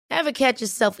Ever catch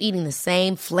yourself eating the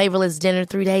same flavorless dinner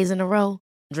 3 days in a row?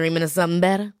 Dreaming of something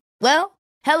better? Well,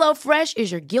 HelloFresh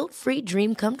is your guilt-free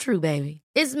dream come true, baby.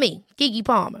 It's me, Keke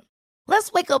Palmer.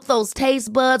 Let's wake up those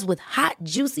taste buds with hot,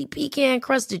 juicy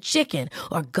pecan-crusted chicken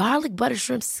or garlic butter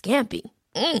shrimp scampi.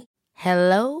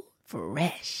 Hello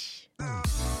Fresh.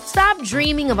 Stop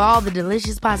dreaming of all the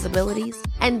delicious possibilities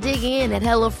and dig in at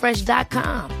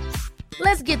HelloFresh.com.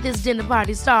 Let's get this dinner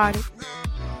party started.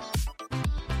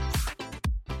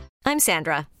 I'm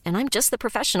Sandra, and I'm just the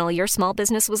professional your small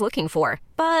business was looking for.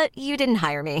 But you didn't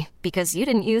hire me because you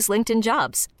didn't use LinkedIn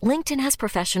Jobs. LinkedIn has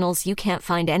professionals you can't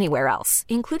find anywhere else,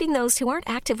 including those who aren't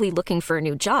actively looking for a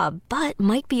new job, but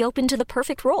might be open to the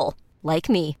perfect role, like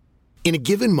me. In a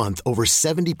given month, over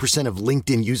 70% of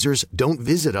LinkedIn users don't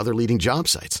visit other leading job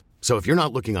sites. So if you're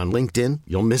not looking on LinkedIn,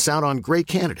 you'll miss out on great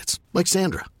candidates like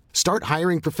Sandra. Start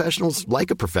hiring professionals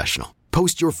like a professional.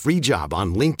 Post your free job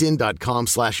on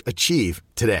linkedin.com/achieve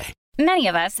today. Many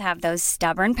of us have those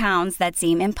stubborn pounds that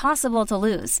seem impossible to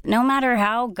lose, no matter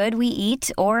how good we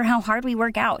eat or how hard we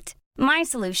work out. My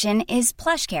solution is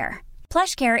PlushCare.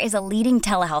 PlushCare is a leading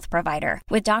telehealth provider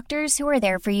with doctors who are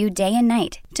there for you day and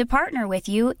night to partner with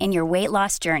you in your weight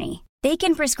loss journey. They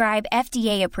can prescribe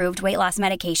FDA-approved weight loss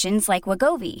medications like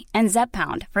Wegovy and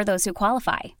Zepbound for those who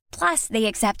qualify. Plus, they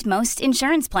accept most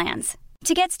insurance plans.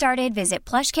 To get started, visit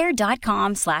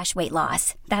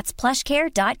plushcare.com/weightloss. That's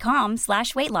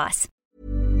plushcare.com/weightloss.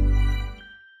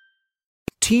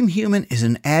 Team Human is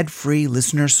an ad-free,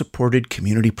 listener-supported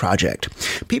community project.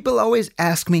 People always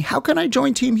ask me, how can I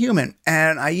join Team Human?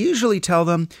 And I usually tell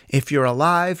them, if you're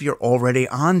alive, you're already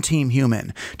on Team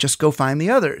Human. Just go find the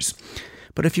others.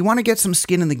 But if you want to get some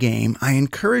skin in the game, I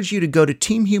encourage you to go to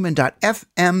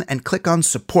teamhuman.fm and click on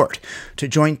support to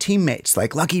join teammates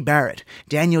like Lucky Barrett,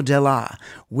 Daniel Della,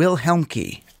 Will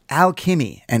Helmke, Al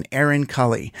Kinney, and Aaron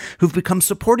Cully, who've become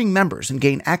supporting members and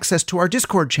gain access to our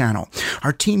Discord channel,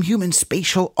 our Team Human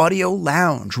Spatial Audio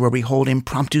Lounge, where we hold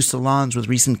impromptu salons with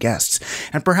recent guests,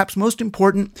 and perhaps most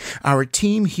important, our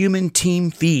Team Human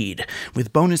Team Feed,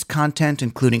 with bonus content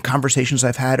including conversations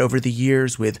I've had over the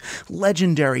years with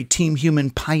legendary Team Human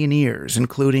pioneers,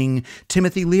 including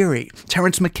Timothy Leary,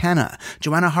 Terrence McKenna,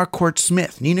 Joanna Harcourt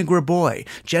Smith, Nina Graboy,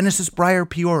 Genesis Breyer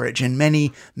Peorage, and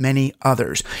many, many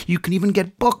others. You can even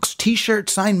get books,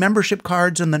 t-shirts, signed membership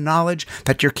cards, and the knowledge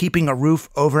that you're keeping a roof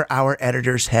over our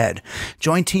editor's head.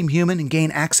 Join Team Human and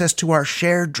gain access to our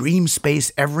shared dream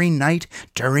space every night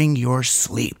during your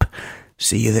sleep.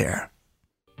 See you there.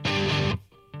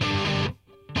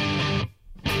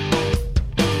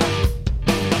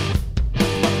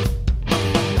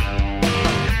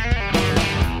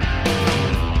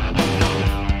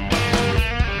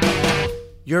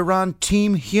 You're on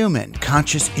Team Human,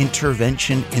 conscious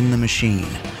intervention in the machine.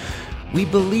 We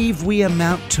believe we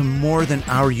amount to more than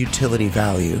our utility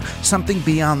value, something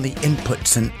beyond the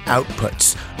inputs and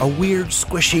outputs, a weird,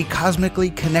 squishy, cosmically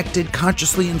connected,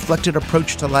 consciously inflected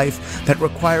approach to life that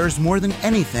requires more than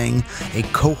anything a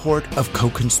cohort of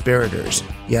co-conspirators.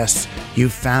 Yes,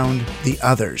 you've found the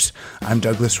others. I'm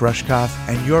Douglas Rushkoff,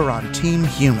 and you're on Team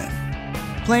Human.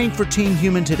 Playing for Team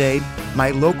Human today,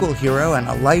 my local hero and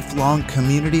a lifelong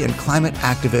community and climate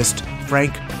activist,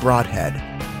 Frank Broadhead.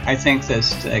 I think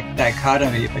this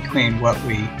dichotomy between what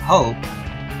we hope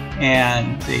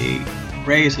and the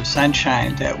rays of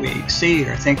sunshine that we see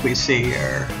or think we see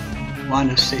or want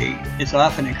to see is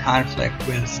often in conflict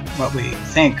with what we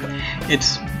think.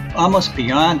 It's almost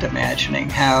beyond imagining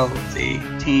how the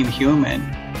Team Human,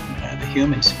 the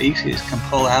human species, can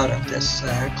pull out of this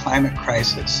climate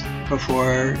crisis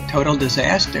before total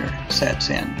disaster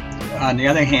sets in. On the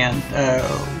other hand,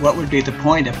 what would be the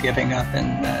point of giving up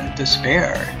in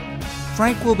despair?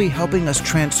 Frank will be helping us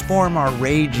transform our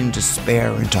rage and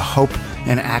despair into hope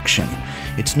and action.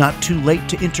 It's not too late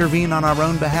to intervene on our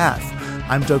own behalf.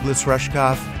 I'm Douglas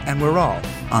Rushkoff, and we're all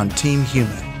on Team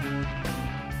Human.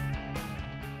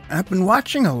 I've been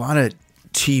watching a lot of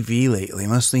TV lately,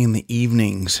 mostly in the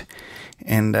evenings,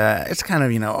 and it's kind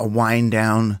of, a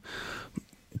wind-down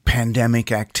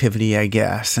pandemic activity, I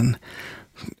guess, and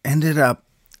ended up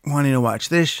wanting to watch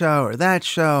this show or that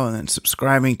show and then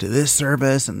subscribing to this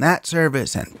service and that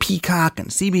service and Peacock and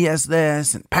CBS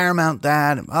this and Paramount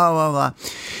that and blah, blah, blah.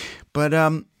 But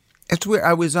it's weird.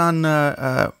 I was on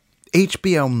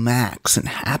HBO Max and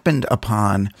happened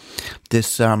upon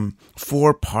this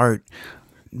 4-part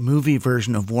movie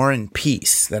version of War and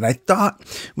Peace that I thought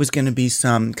was going to be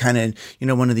some kind of,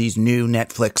 one of these new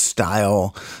Netflix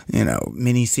style,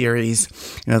 miniseries,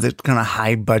 the kind of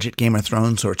high budget Game of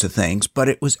Thrones sorts of things. But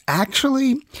it was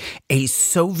actually a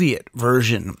Soviet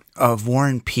version of War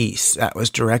and Peace that was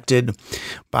directed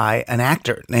by an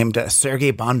actor named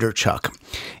Sergei Bondarchuk.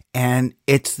 And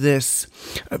it's this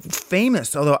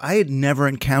famous, although I had never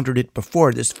encountered it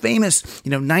before, this famous,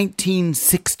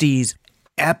 1960s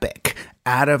epic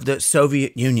out of the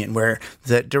Soviet Union, where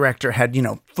the director had,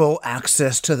 full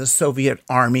access to the Soviet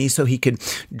army, so he could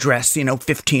dress,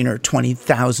 15 or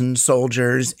 20,000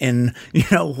 soldiers in,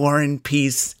 War and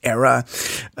Peace era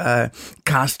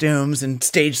costumes and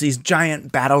stage these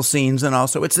giant battle scenes. And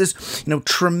also it's this,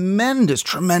 tremendous,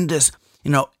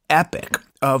 epic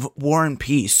of War and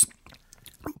Peace.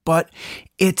 But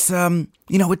it's,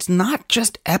 it's not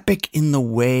just epic in the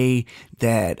way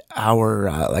that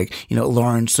our,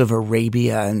 Lawrence of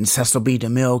Arabia and Cecil B.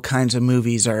 DeMille kinds of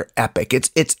movies are epic.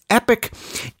 It's epic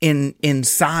in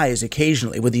size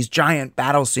occasionally, with these giant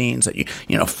battle scenes that you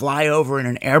fly over in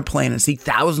an airplane and see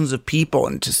thousands of people,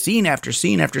 and to scene after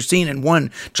scene after scene in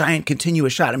one giant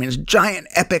continuous shot. I mean, it's giant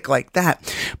epic like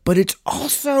that. But it's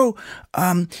also,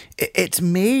 it's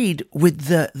made with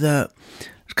the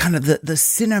kind of the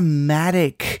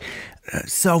cinematic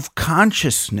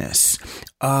self-consciousness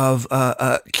of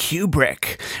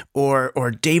Kubrick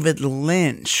or David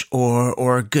Lynch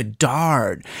or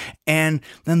Godard. And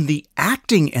then the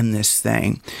acting in this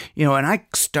thing, and I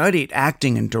studied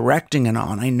acting and directing and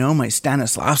all, and I know my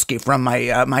Stanislavski from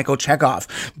my Michael Chekhov.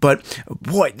 But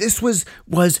boy, this was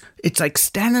it's like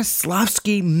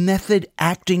Stanislavski method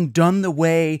acting done the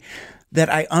way that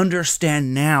I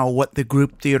understand now what the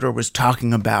group theater was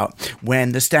talking about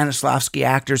when the Stanislavski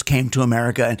actors came to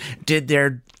America and did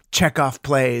their Chekhov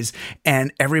plays,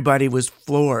 and everybody was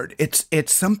floored. It's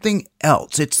something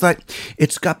else. It's like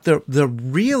it's got the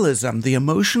realism, the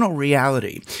emotional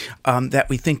reality that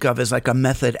we think of as like a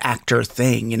method actor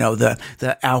thing.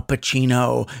 The Al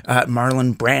Pacino,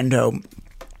 Marlon Brando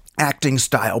acting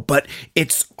style, but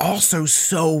it's also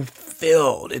so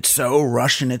filled. It's so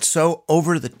Russian. It's so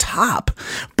over the top,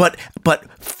 but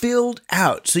filled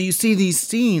out. So you see these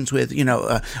scenes with,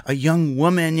 a young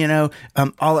woman,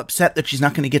 all upset that she's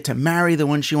not going to get to marry the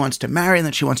one she wants to marry, and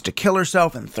that she wants to kill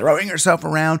herself and throwing herself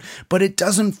around, but it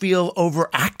doesn't feel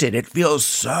overacted. It feels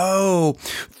so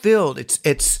filled.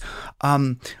 It's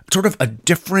sort of a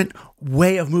different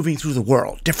way of moving through the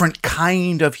world, different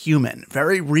kind of human,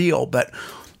 very real, but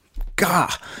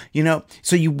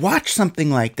so you watch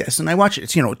something like this, and I watch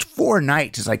it, it's 4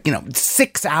 nights, it's like,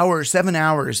 6 hours, 7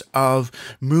 hours of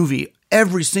movie.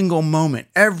 Every single moment,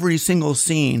 every single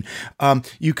scene,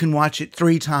 you can watch it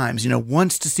 3 times,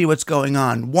 once to see what's going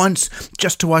on, once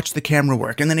just to watch the camera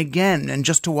work, and then again, and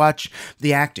just to watch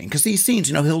the acting. Because these scenes,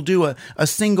 he'll do a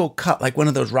single cut, like one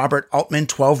of those Robert Altman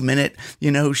 12-minute,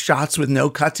 shots with no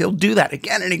cuts. He'll do that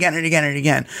again and again and again and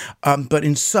again, but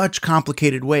in such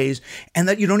complicated ways, and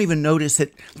that you don't even notice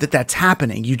that's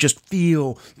happening. You just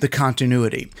feel the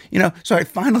continuity, So I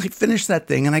finally finished that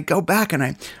thing, and I go back and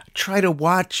I try to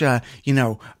watch, The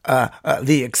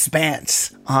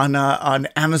Expanse on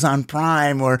Amazon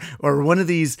Prime or one of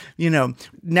these,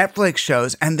 Netflix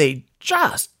shows, and they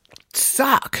just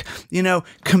suck,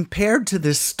 compared to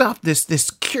this stuff, this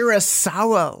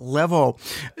Kurosawa level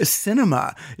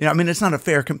cinema. It's not a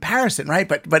fair comparison, right?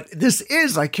 But this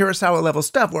is like Kurosawa level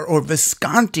stuff, or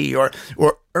Visconti, or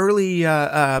early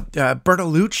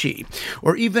Bertolucci,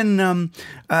 or even,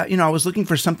 I was looking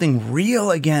for something real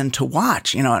again to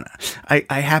watch, and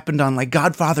I happened on like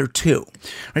Godfather 2,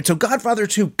 right? So Godfather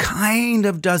 2 kind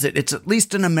of does it. It's at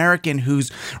least an American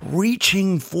who's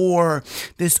reaching for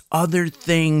this other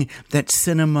thing that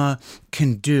cinema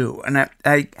can do. And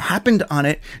I happened on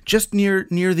it just near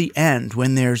the end,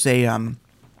 when there's a,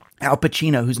 Al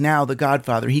Pacino, who's now the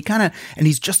Godfather, and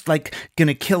he's just like going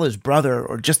to kill his brother,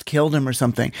 or just killed him or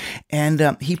something.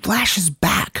 And he flashes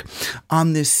back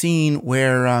on this scene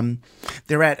where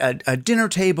they're at a dinner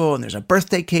table, and there's a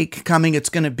birthday cake coming. It's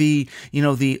going to be,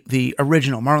 the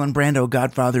original Marlon Brando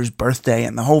Godfather's birthday,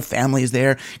 and the whole family is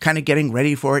there kind of getting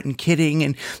ready for it and kidding.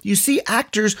 And you see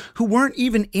actors who weren't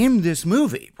even in this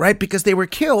movie, right? Because they were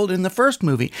killed in the first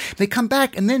movie. They come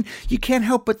back, and then you can't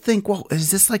help but think, well, is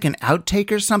this like an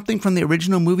outtake or something from the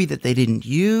original movie that they didn't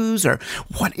use, or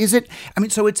what is it? I mean,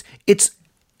 so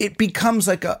it becomes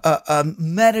like a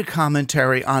meta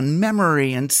commentary on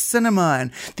memory and cinema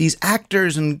and these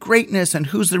actors and greatness and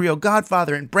who's the real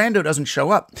Godfather. And Brando doesn't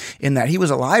show up in that. He was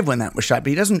alive when that was shot, but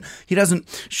he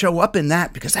doesn't show up in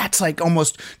that, because that's like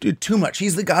almost too much.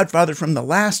 He's the Godfather from the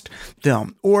last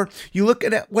film. Or you look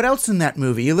at what else in that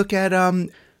movie. You look at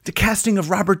the casting of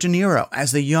Robert De Niro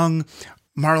as the young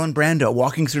Marlon Brando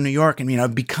walking through New York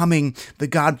and, becoming the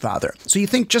Godfather. So you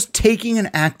think just taking an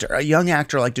actor, a young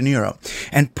actor like De Niro,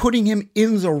 and putting him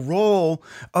in the role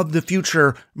of the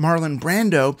future Marlon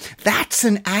Brando, that's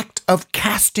an act of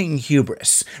casting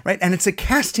hubris, right? And it's a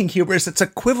casting hubris that's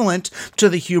equivalent to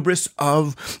the hubris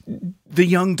of the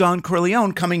young Don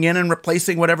Corleone coming in and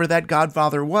replacing whatever that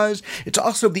Godfather was. It's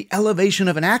also the elevation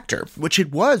of an actor, which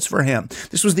it was for him.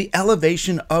 This was the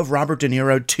elevation of Robert De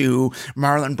Niro to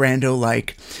Marlon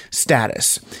Brando-like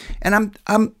status. And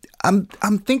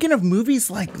I'm thinking of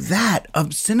movies like that,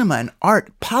 of cinema and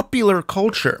art, popular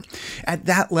culture at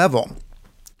that level.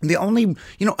 The only,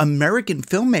 American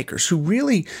filmmakers who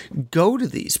really go to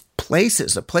these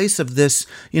places, a place of this,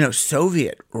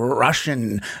 Soviet,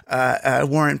 Russian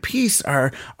war and peace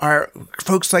are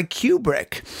folks like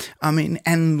Kubrick,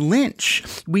 and Lynch.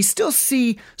 We still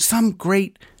see some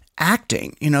great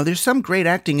acting. There's some great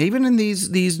acting, even in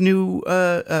these new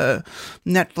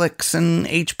Netflix and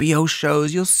HBO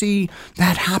shows. You'll see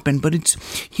that happen, but it's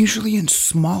usually in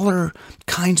smaller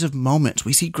kinds of moments.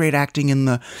 We see great acting in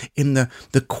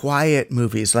the quiet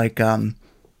movies, like now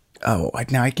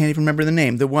I can't even remember the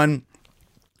name. The one,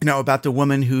 about the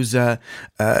woman who's kind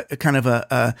of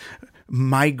a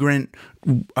migrant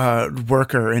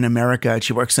worker in America.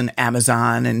 She works in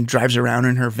Amazon and drives around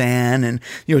in her van, and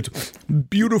it's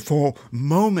beautiful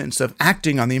moments of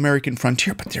acting on the American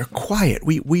frontier, but they're quiet.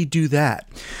 We do that.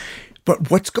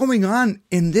 But what's going on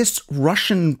in this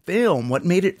Russian film, what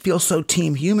made it feel so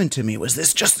Team Human to me, was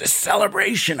this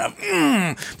celebration of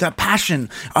the passion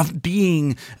of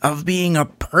being a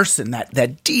person,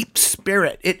 that deep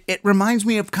spirit. It reminds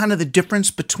me of kind of the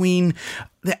difference between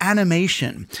the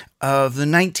animation of the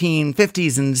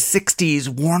 1950s and 60s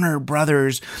Warner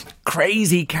Brothers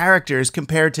crazy characters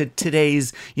compared to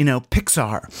today's,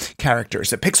 Pixar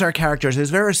characters. The Pixar characters, there's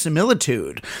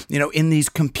verisimilitude, in these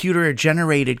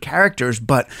computer-generated characters,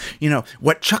 but,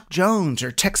 what Chuck Jones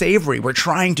or Tex Avery were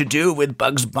trying to do with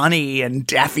Bugs Bunny and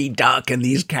Daffy Duck and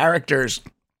these characters,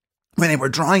 when they were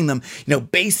drawing them,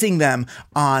 basing them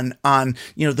on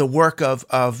the work of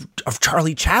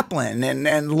Charlie Chaplin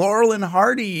and Laurel and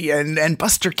Hardy and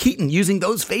Buster Keaton, using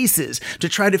those faces to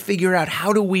try to figure out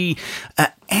how do we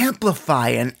amplify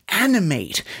and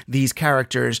animate these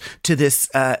characters to this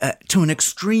to an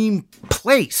extreme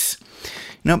place,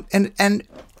 and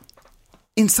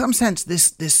in some sense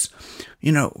this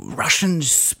Russian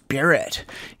spirit,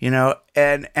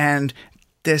 and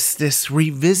this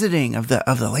revisiting of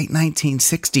the late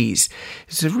 1960s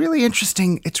is really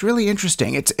interesting. It's really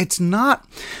interesting. It's not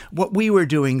what we were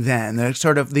doing then, the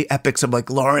sort of the epics of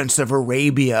like Lawrence of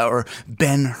Arabia or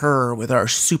Ben-Hur with our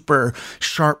super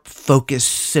sharp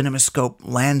focused cinemascope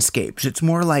landscapes. It's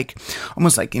more like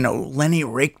almost like, Lenny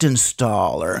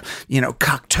Riefenstahl or,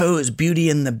 Cocteau's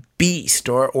Beauty and the Beast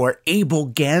or Abel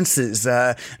Gance's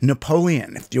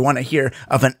Napoleon, if you want to hear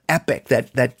of an epic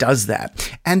that does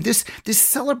that. And this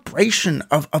celebration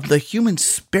of the human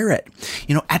spirit,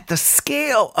 at the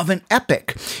scale of an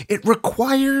epic, it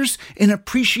requires an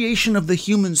appreciation of the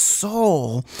human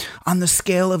soul on the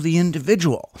scale of the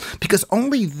individual, because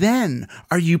only then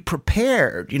are you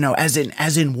prepared,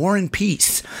 as in War and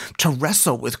Peace, to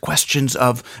wrestle with questions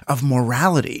of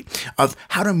morality, of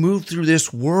how to move through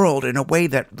this world in a way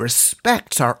that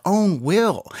respects our own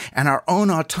will and our own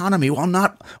autonomy,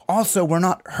 while we're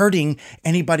not hurting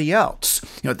anybody else.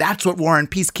 That's what War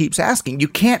and Peace keeps asking. You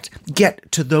can't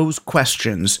get to those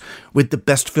questions with the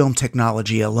best film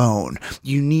technology alone.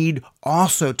 You need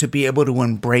also to be able to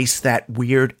embrace that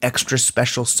weird, extra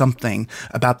special something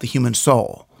about the human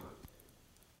soul.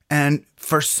 And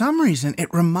for some reason,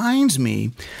 it reminds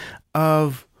me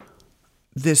of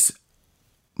this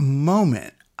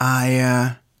moment.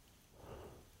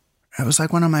 It was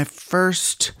like one of my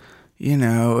first,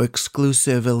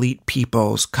 exclusive elite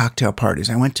people's cocktail parties.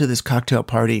 I went to this cocktail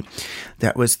party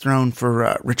that was thrown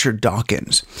for Richard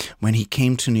Dawkins when he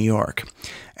came to New York.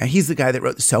 And he's the guy that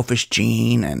wrote The Selfish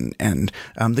Gene and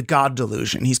The God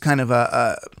Delusion. He's kind of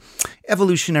a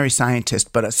evolutionary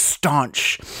scientist, but a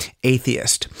staunch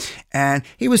atheist. And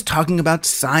he was talking about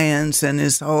science and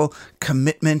his whole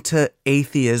commitment to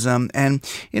atheism. And,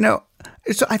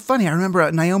 it's funny. I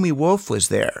remember Naomi Wolf was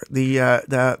there,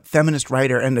 the feminist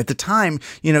writer, and at the time,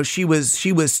 she was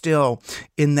still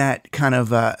in that kind of,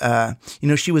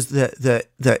 she was the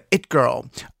it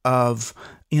girl of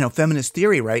feminist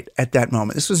theory right at that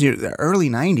moment. This was the early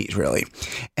 90s, really.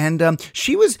 And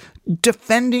she was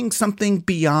defending something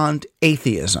beyond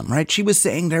atheism, right? She was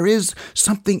saying there is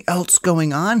something else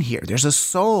going on here. There's a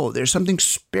soul. There's something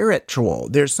spiritual.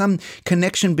 There's some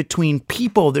connection between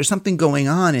people. There's something going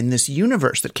on in this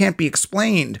universe that can't be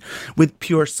explained with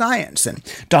pure science. And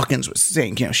Dawkins was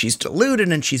saying, she's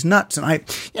deluded and she's nuts. And I,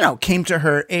 came to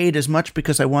her aid as much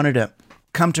because I wanted to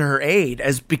come to her aid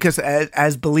as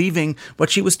believing what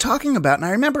she was talking about. And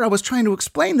I remember I was trying to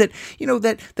explain that,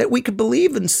 that we could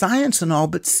believe in science and all,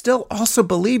 but still also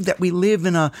believe that we live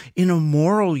in a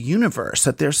moral universe,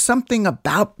 that there's something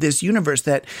about this universe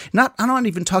that I'm not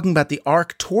even talking about the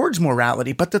arc towards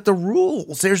morality, but that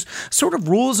there's sort of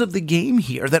rules of the game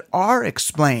here that are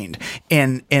explained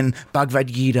in Bhagavad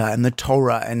Gita and the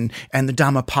Torah and the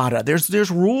Dhammapada.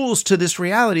 There's rules to this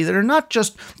reality that are not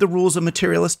just the rules of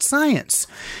materialist science.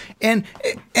 And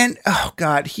oh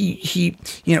God, he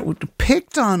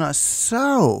picked on us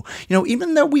so,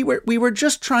 even though we were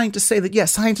just trying to say that,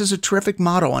 yes, science is a terrific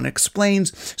model and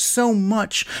explains so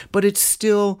much, but it's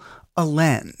still a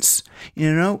lens,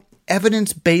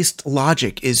 evidence-based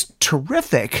logic is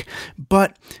terrific,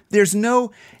 but there's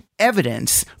no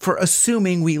evidence for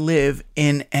assuming we live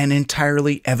in an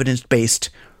entirely evidence-based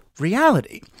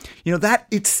reality. That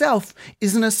itself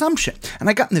is an assumption. And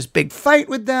I got in this big fight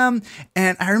with them,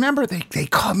 and I remember they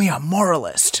called me a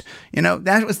moralist.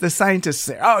 That was the scientists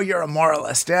say, oh, you're a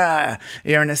moralist. Yeah,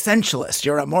 you're an essentialist.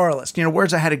 You're a moralist.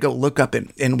 Words I had to go look up in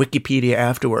Wikipedia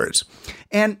afterwards.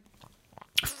 And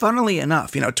funnily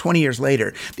enough, 20 years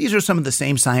later, these are some of the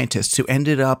same scientists who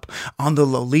ended up on the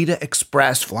Lolita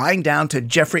Express flying down to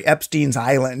Jeffrey Epstein's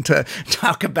island to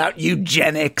talk about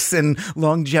eugenics and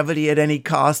longevity at any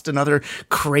cost and other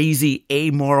crazy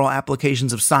amoral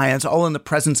applications of science, all in the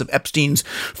presence of Epstein's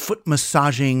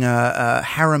foot-massaging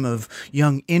harem of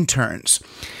young interns,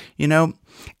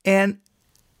 and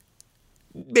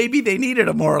maybe they needed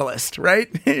a moralist, right?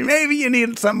 Maybe you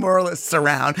needed some moralists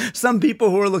around, some people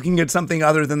who are looking at something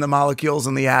other than the molecules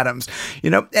and the atoms,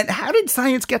 And how did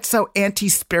science get so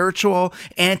anti-spiritual,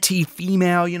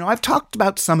 anti-female? I've talked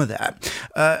about some of that.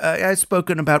 I've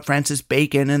spoken about Francis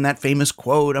Bacon and that famous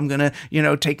quote, I'm going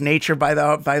to, take nature by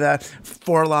the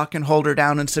forelock and hold her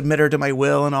down and submit her to my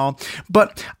will and all.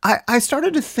 But I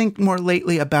started to think more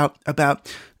lately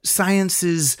about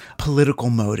science's political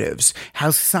motives,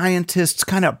 how scientists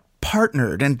kind of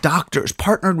partnered and doctors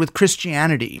partnered with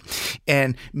Christianity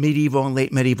in medieval and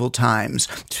late medieval times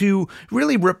to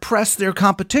really repress their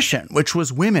competition, which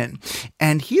was women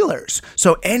and healers.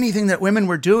 So anything that women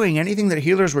were doing, anything that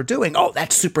healers were doing, oh,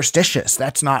 that's superstitious.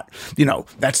 That's not,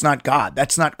 that's not God.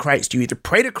 That's not Christ. You either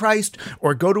pray to Christ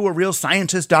or go to a real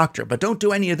scientist doctor, but don't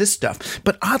do any of this stuff.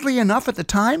 But oddly enough, at the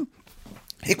time,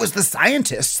 it was the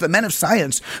scientists, the men of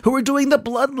science, who were doing the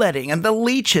bloodletting and the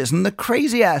leeches and the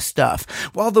crazy-ass stuff,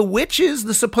 while the witches,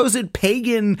 the supposed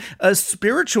pagan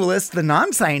spiritualists, the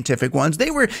non-scientific ones, they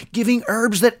were giving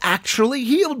herbs that actually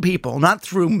healed people, not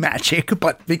through magic,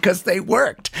 but because they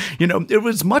worked. It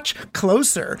was much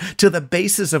closer to the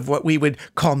basis of what we would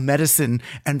call medicine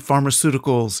and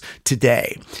pharmaceuticals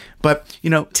today. But,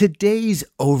 today's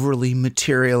overly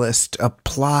materialist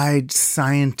applied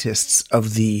scientists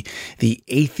of the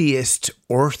atheist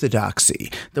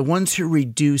orthodoxy, the ones who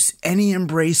reduce any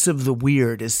embrace of the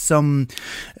weird as some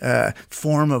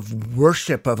form of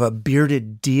worship of a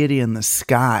bearded deity in the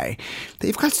sky,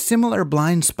 they've got similar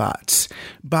blind spots.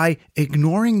 By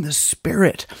ignoring the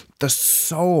spirit, the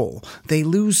soul, they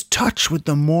lose touch with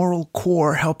the moral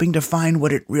core, helping to find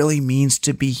what it really means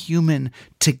to be human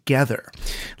together.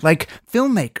 Like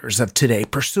filmmakers of today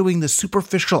pursuing the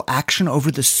superficial action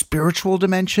over the spiritual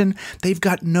dimension, they've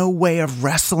got no way of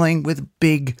wrestling with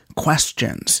big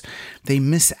questions. They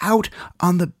miss out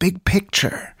on the big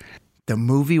picture. The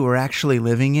movie we're actually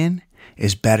living in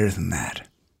is better than that.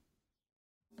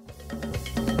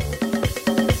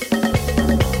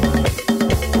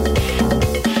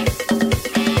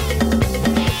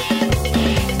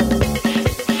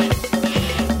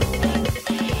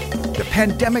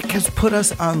 Pandemic has put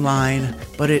us online,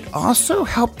 but it also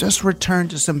helped us return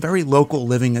to some very local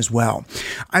living as well.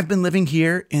 I've been living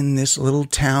here in this little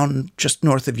town just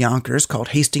north of Yonkers called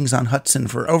Hastings-on-Hudson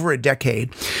for over a decade,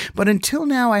 but until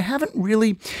now I haven't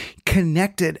really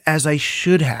connected as I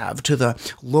should have to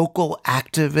the local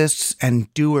activists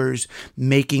and doers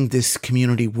making this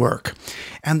community work.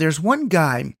 And there's one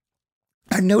guy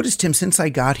I've noticed him since I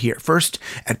got here. First,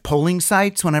 at polling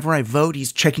sites, whenever I vote,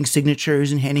 he's checking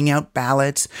signatures and handing out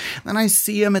ballots. Then I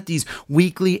see him at these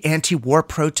weekly anti-war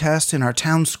protests in our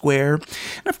town square. And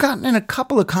I've gotten in a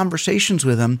couple of conversations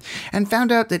with him and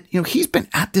found out that, he's been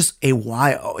at this a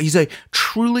while. He's a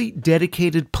truly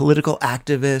dedicated political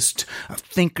activist, a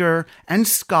thinker, and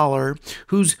scholar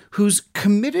who's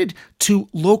committed to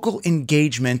local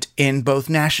engagement in both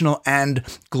national and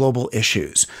global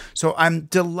issues. So I'm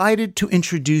delighted to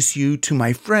introduce you to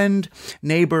my friend,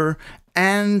 neighbor,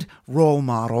 and role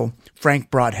model, Frank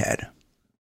Broadhead.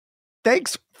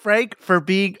 Thanks, Frank, for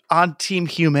being on Team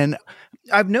Human.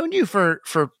 I've known you for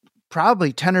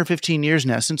probably 10 or 15 years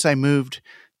now, since I moved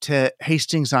to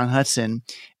Hastings-on-Hudson.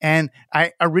 And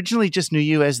I originally just knew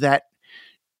you as that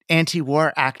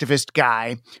anti-war activist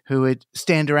guy who would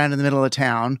stand around in the middle of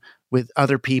town with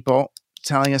other people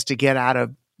telling us to get out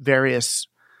of various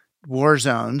war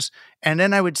zones. And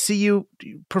then I would see you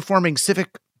performing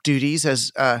civic duties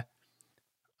as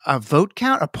a vote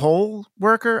count, a poll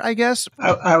worker, I guess.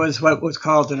 I was what was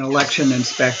called an election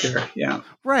inspector. Yeah.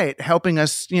 Right. Helping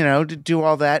us, to do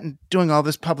all that and doing all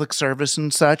this public service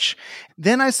and such.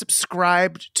 Then I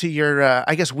subscribed to your,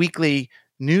 weekly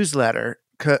newsletter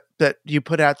that you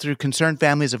put out through Concerned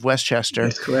Families of Westchester.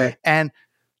 That's correct. And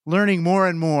learning more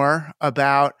and more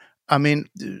about,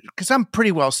 because I'm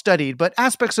pretty well studied, but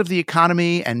aspects of the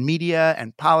economy and media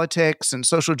and politics and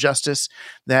social justice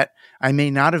that I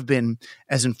may not have been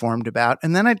as informed about.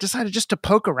 And then I decided just to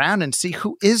poke around and see,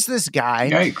 who is this guy?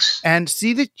 Yikes. And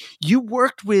see that you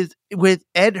worked with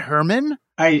Ed Herman.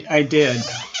 I did.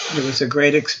 It was a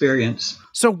great experience.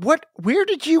 So where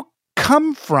did you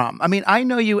come from? I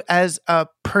know you as a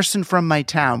person from my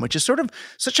town, which is sort of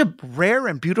such a rare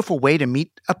and beautiful way to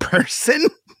meet a person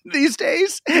these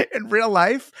days in real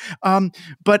life.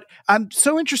 But I'm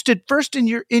so interested first in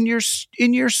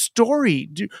your story.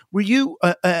 Were you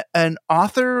an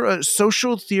author, a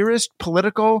social theorist,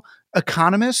 political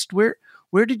economist? Where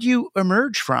did you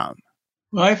emerge from?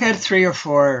 Well, I've had 3 or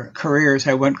 4 careers.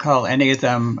 I wouldn't call any of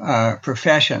them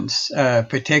professions,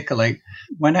 particularly.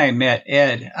 When I met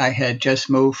Ed, I had just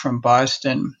moved from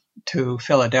Boston to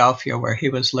Philadelphia, where he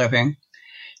was living.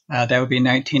 That would be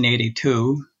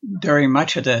 1982. During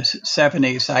much of the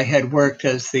 70s, I had worked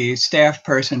as the staff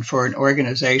person for an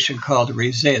organization called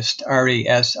Resist,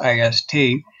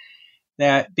 R-E-S-I-S-T,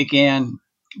 that began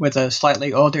with a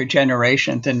slightly older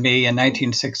generation than me in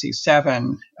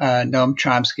 1967. Noam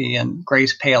Chomsky and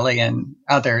Grace Paley and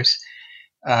others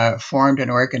formed an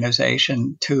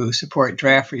organization to support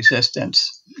draft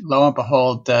resistance. Lo and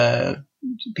behold,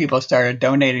 people started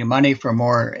donating money for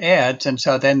more ads, and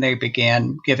so then they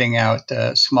began giving out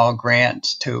small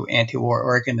grants to anti-war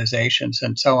organizations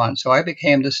and so on. So I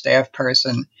became the staff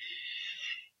person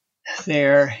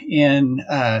there in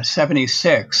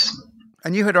 76.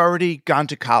 And you had already gone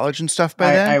to college and stuff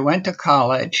by then? I went to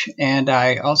college, and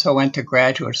I also went to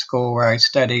graduate school where I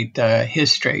studied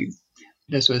history.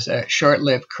 This was a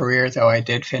short-lived career, though I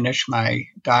did finish my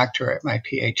doctorate, my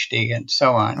PhD, and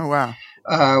so on. Oh, wow.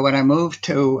 When I moved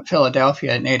to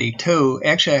Philadelphia in 82,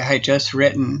 actually I had just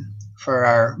written for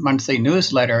our monthly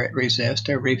newsletter at Resist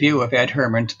a review of Ed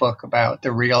Herman's book about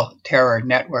the Real Terror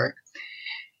Network.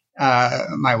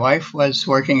 My wife was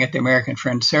working at the American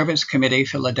Friends Service Committee.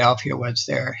 Philadelphia was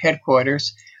their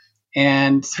headquarters.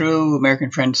 And through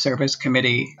American Friends Service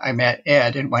Committee, I met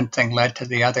Ed, and one thing led to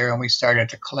the other, and we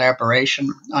started a collaboration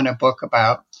on a book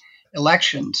about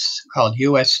elections called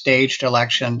U.S. Staged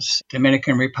Elections,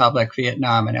 Dominican Republic,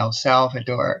 Vietnam, and El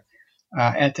Salvador.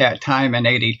 At that time in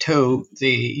 82, the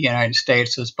United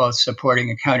States was both supporting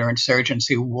a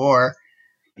counterinsurgency war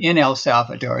in El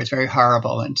Salvador. It was very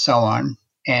horrible and so on.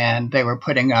 And they were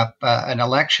putting up an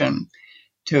election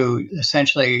to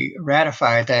essentially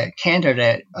ratify the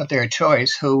candidate of their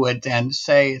choice, who would then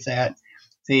say that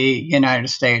the United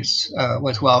States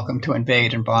was welcome to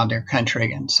invade and bomb their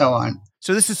country and so on.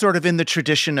 So this is sort of in the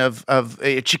tradition of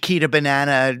a Chiquita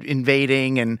Banana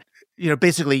invading and,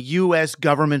 basically U.S.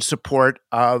 government support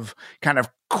of kind of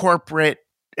corporate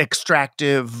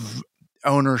extractive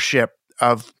ownership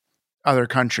of other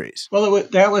countries. Well,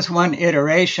 that was one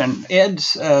iteration.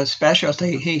 Ed's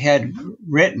specialty he had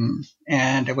written,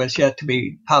 and it was yet to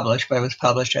be published, but it was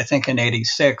published, I think, in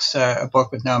 86, a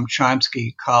book with Noam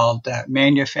Chomsky called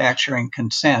Manufacturing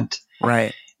Consent.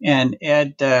 Right. And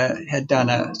Ed had done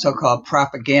a so-called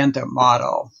propaganda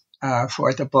model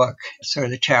for the book, sort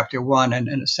of the chapter 1, and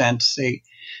in a sense, the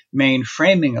main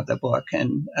framing of the book.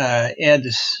 And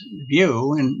Ed's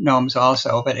view, and Noam's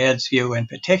also, but Ed's view in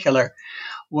particular,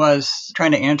 was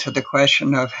trying to answer the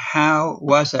question of how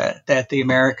was it that the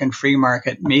American free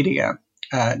market media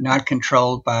not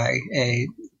controlled by a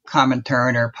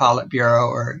Comintern or Politburo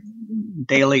or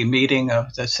daily meeting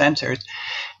of the censors,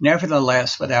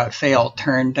 nevertheless, without fail,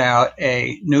 turned out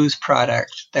a news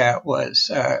product that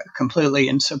was completely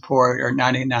in support, or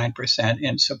 99%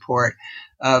 in support,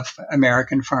 of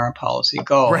American foreign policy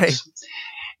goals. Right.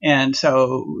 And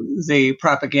so the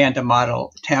propaganda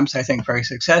model attempts, I think, very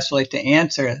successfully to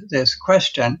answer this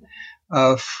question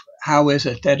of how is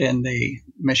it that in the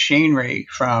machinery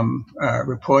from a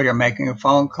reporter making a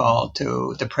phone call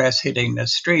to the press hitting the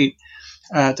street,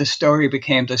 the story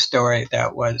became the story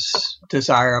that was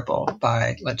desirable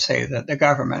by, let's say, the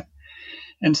government.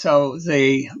 And so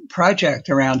the project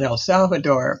around El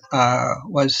Salvador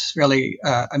was really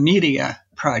a media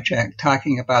project,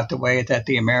 talking about the way that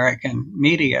the American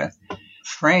media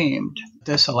framed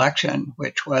this election,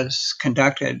 which was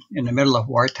conducted in the middle of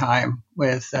wartime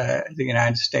with the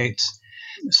United States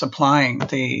supplying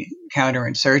the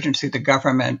counterinsurgency, the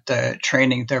government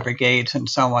training their brigades and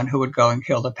so on, who would go and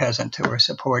kill the peasants who were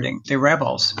supporting the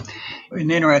rebels.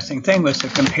 An interesting thing was to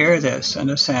compare this, in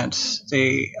a sense,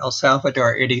 the El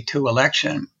Salvador 82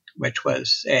 election, which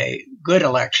was a good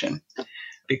election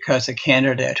because a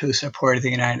candidate who supported the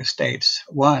United States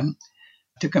won,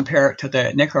 to compare it to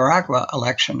the Nicaragua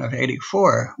election of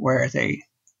 84, where the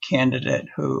candidate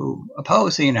who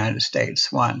opposed the United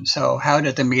States won. So how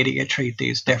did the media treat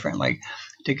these differently?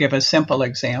 To give a simple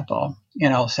example,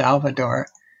 in El Salvador,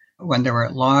 when there were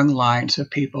long lines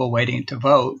of people waiting to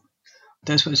vote,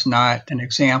 this was not an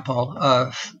example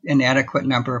of inadequate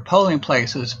number of polling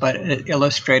places, but it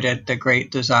illustrated the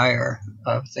great desire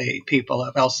of the people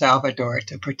of El Salvador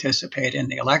to participate in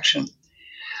the election.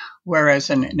 Whereas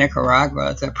in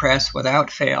Nicaragua, the press without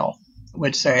fail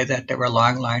would say that there were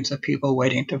long lines of people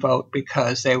waiting to vote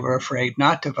because they were afraid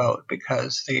not to vote,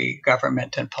 because the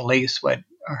government and police would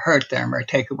hurt them or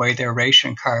take away their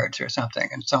ration cards or something,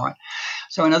 and so on.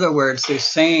 So in other words, the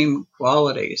same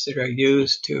qualities that are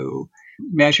used to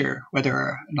measure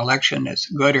whether an election is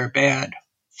good or bad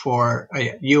for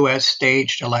a U.S.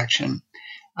 staged election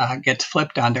gets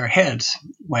flipped on their heads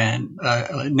when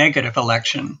a negative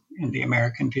election, in the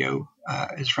American view,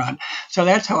 is run. So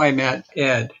that's how I met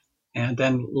Ed. And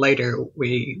then later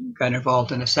we got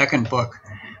involved in a second book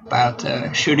about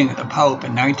the shooting of the Pope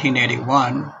in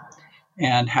 1981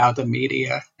 and how the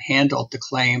media handled the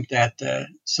claim that the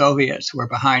Soviets were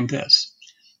behind this.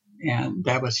 And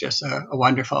that was just a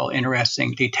wonderful,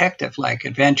 interesting, detective-like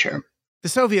adventure. The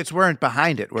Soviets weren't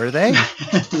behind it, were they?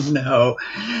 No.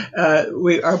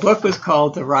 Our book was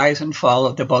called The Rise and Fall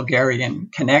of the Bulgarian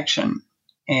Connection.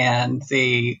 And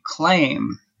the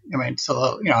claim, I mean,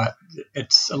 so, you know,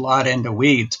 it's a lot in the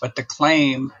weeds, but the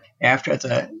claim after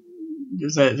the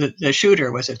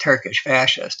shooter was a Turkish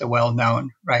fascist, a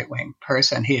well-known right-wing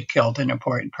person. He had killed an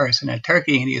important person in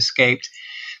Turkey, and he escaped,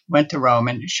 went to Rome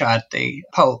and shot the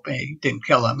Pope. He didn't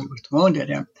kill him, he wounded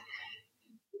him.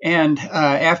 And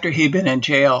after he'd been in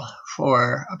jail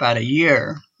for about a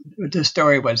year, the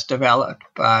story was developed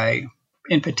by,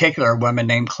 in particular, a woman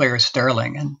named Claire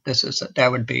Sterling. And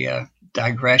that would be a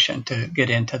digression to get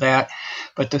into that.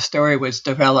 But the story was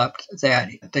developed that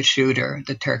the shooter,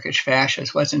 the Turkish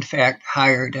fascist, was in fact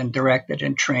hired and directed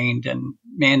and trained and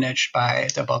managed by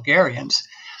the Bulgarians.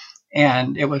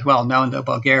 And it was well known the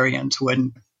Bulgarians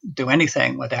wouldn't do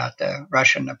anything without the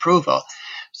Russian approval.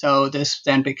 So this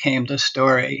then became the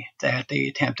story that the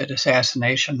attempted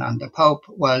assassination on the Pope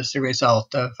was the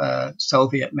result of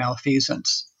Soviet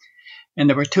malfeasance. And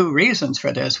there were two reasons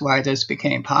for this, why this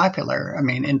became popular. I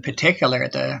mean, in particular,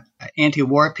 the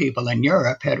anti-war people in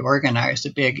Europe had organized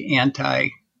a big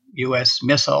anti-U.S.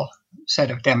 missile set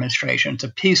of demonstrations, a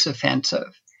peace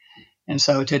offensive. And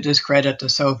so to discredit the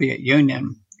Soviet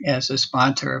Union as a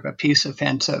sponsor of a peace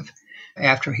offensive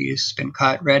after he's been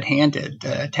caught red-handed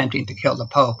attempting to kill the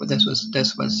Pope, this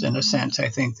was in a sense, I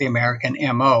think, the American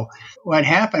MO. What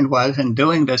happened was, in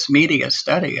doing this media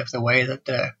study of the way that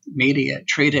the media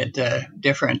treated the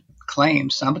different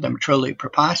claims, some of them truly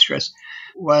preposterous,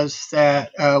 was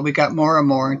that we got more and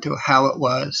more into how it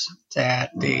was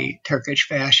that the Turkish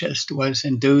fascist was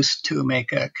induced to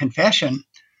make a confession.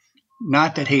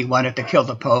 Not that he wanted to kill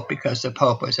the Pope because the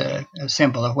Pope was a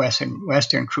symbol of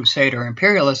Western Crusader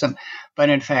imperialism,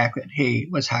 but in fact that he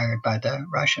was hired by the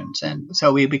Russians. And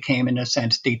so we became, in a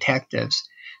sense, detectives,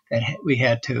 that we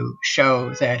had to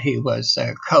show that he was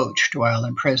coached while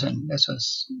in prison. This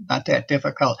was not that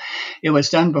difficult. It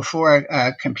was done before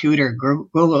computer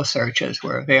Google searches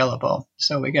were available.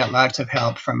 So we got lots of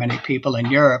help from many people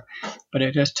in Europe, but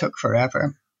it just took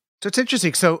forever. So it's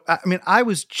interesting. So, I mean, I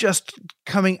was just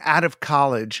coming out of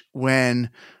college when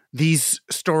these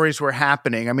stories were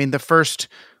happening. I mean, the first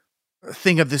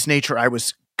thing of this nature I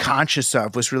was conscious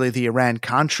of was really the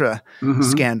Iran-Contra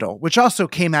scandal, which also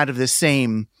came out of it's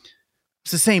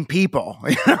the same people,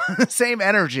 the same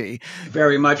energy.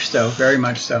 Very much so, very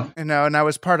much so. And I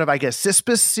was part of, I guess,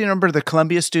 CISPAS. You remember the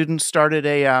Columbia students started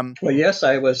a... Well, yes,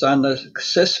 I was on the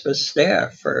CISPAS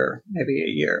staff for maybe a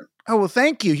year. Oh, well,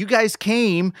 thank you. You guys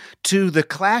came to the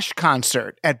Clash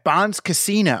concert at Bonds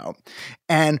Casino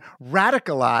and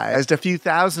radicalized a few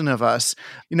thousand of us,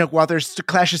 while there's the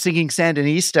Clash is singing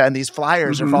Sandinista and these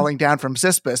flyers are falling down from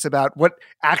CISPAS about what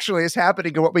actually is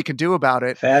happening and what we can do about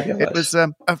it. Fabulous. It was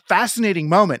a fascinating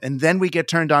moment. And then we get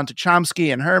turned on to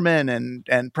Chomsky and Herman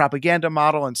and propaganda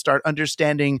model and start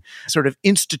understanding sort of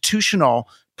institutional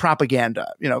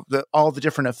propaganda, all the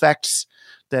different effects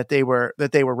that they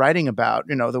were writing about,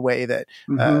 the way that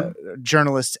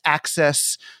journalists'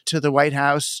 access to the White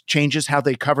House changes how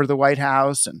they cover the White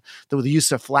House, and the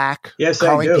use of flack,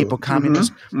 calling people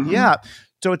communists. Yeah.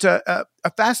 So it's a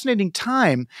fascinating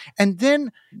time. And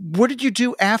then what did you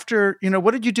do after,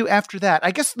 that?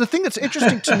 I guess the thing that's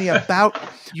interesting to me about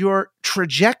your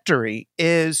trajectory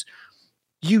is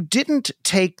you didn't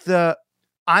take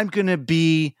I'm going to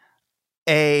be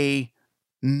a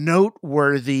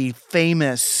noteworthy,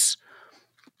 famous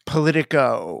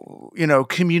Politico,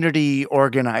 community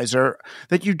organizer,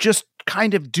 that you just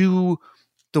kind of do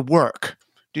the work.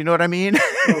 Do you know what I mean?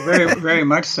 Well, very, very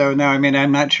much so. No,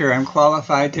 I'm not sure I'm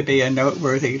qualified to be a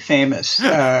noteworthy, famous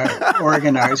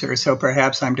organizer, so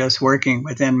perhaps I'm just working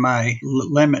within my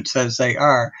limits as they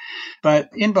are.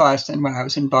 But in Boston, when I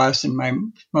was in Boston, my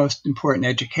most important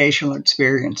educational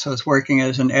experience was working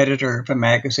as an editor of a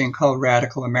magazine called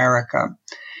Radical America.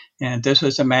 And this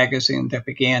was a magazine that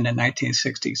began in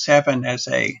 1967 as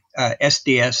a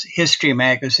SDS history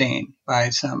magazine by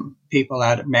some people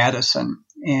out of Madison.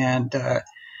 And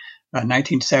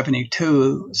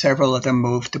 1972, several of them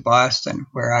moved to Boston,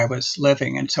 where I was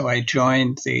living. And so I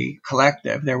joined the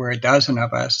collective. There were a dozen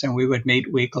of us, and we would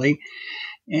meet weekly.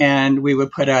 And we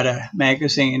would put out a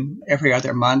magazine every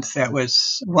other month. That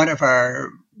was one of our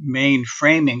main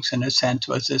framings, in a sense,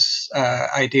 was this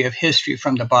idea of history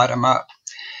from the bottom up.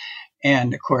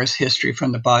 And, of course, history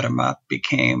from the bottom up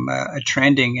became a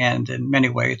trending and, in many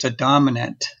ways, a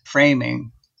dominant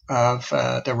framing of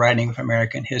the writing of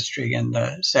American history in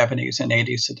the 70s and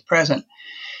 80s to the present.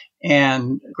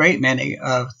 And a great many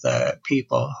of the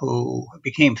people who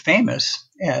became famous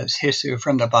as history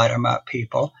from the bottom up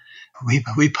people,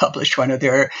 we published one of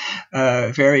their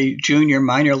very junior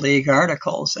minor league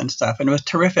articles and stuff, and it was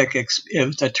terrific. It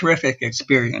was a terrific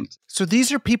experience. So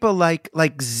these are people like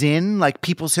Zinn, like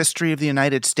People's History of the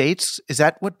United States. Is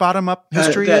that what bottom up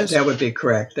history is? That would be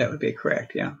correct. That would be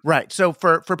correct. Yeah. Right. So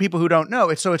for people who don't know,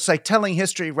 it's like telling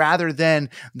history rather than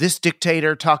this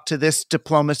dictator talked to this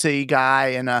diplomacy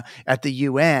guy at the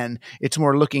UN. It's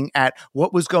more looking at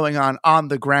what was going on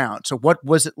the ground. So what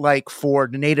was it like for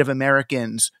the Native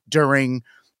Americans during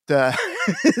the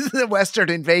the Western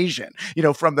invasion,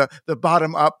 from the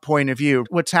bottom up point of view,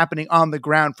 what's happening on the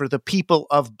ground for the people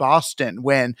of Boston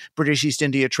when British East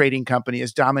India Trading Company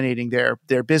is dominating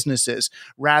their businesses,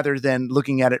 rather than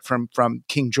looking at it from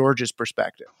King George's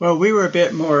perspective. Well, we were a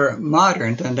bit more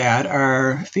modern than that.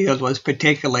 Our field was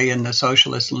particularly in the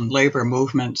socialist and labor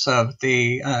movements of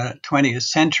the 20th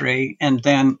century, and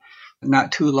then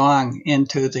not too long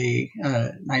into the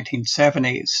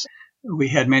 1970s. We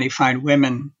had many fine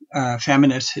women,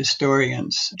 feminist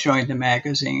historians, join the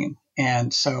magazine.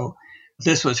 And so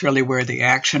this was really where the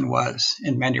action was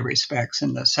in many respects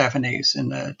in the 70s, in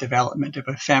the development of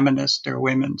a feminist or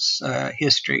women's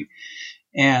history.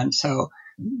 And so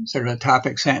sort of the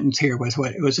topic sentence here was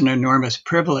it was an enormous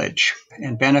privilege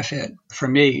and benefit for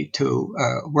me to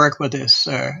work with this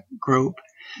group,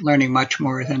 learning much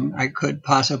more than I could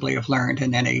possibly have learned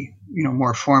in any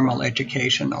more formal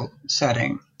educational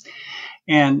setting.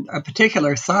 And a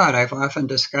particular thought I've often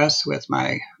discussed with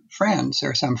my friends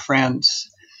or some friends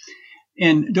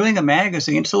in doing a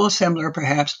magazine, it's a little similar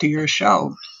perhaps to your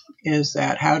show, is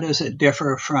that how does it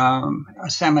differ from a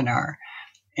seminar?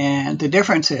 And the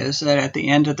difference is that at the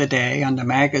end of the day on the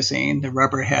magazine, the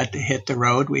rubber had to hit the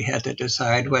road. We had to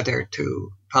decide whether to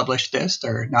publish this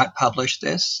or not publish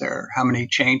this, or how many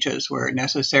changes were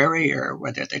necessary, or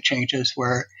whether the changes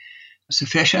were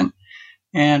sufficient.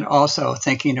 And also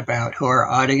thinking about who our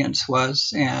audience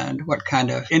was and what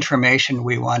kind of information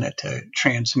we wanted to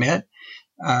transmit,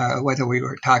 whether we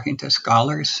were talking to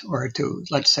scholars or to,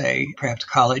 let's say, perhaps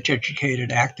college-educated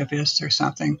activists or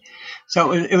something.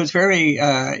 So it was very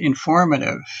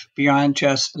informative beyond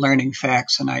just learning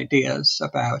facts and ideas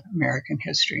about American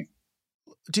history.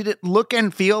 did it look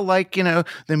and feel like, the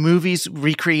movies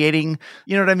recreating,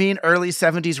 you know what I mean? Early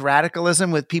 70s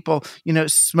radicalism with people,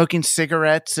 smoking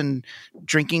cigarettes and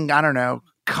drinking, I don't know,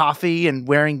 coffee and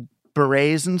wearing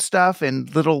berets and stuff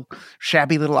and little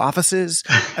shabby little offices.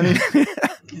 I mean,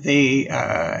 the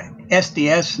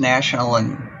SDS National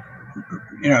and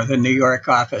the New York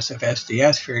office of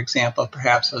SDS, for example,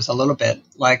 perhaps was a little bit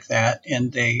like that in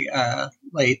the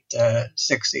late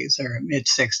 60s or mid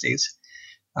 60s.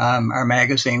 Our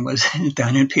magazine was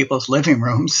done in people's living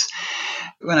rooms.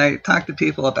 When I talk to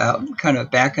people about kind of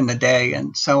back in the day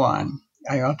and so on,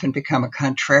 I often become a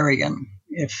contrarian.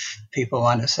 If people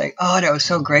want to say, oh, that was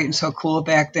so great and so cool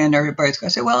back then, everybody's going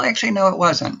to say, well, actually, no, it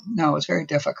wasn't. No, it was very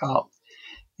difficult.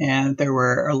 And there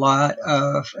were a lot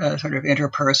of sort of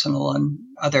interpersonal and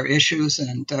other issues.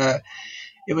 And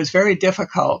it was very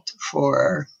difficult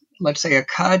for, let's say, a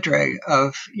cadre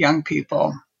of young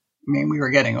people. I mean, we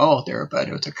were getting older, but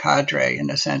it was a cadre, in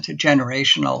a sense, a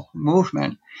generational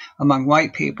movement among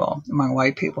white people. Among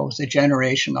white people, it was a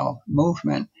generational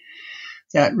movement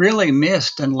that really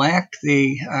missed and lacked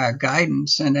the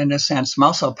guidance and, in a sense,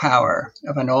 muscle power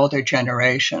of an older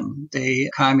generation, the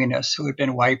communists who had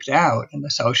been wiped out and the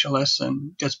socialists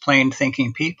and just plain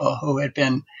thinking people who had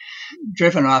been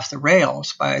driven off the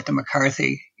rails by the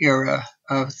McCarthy era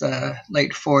of the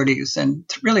late 40s and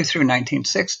really through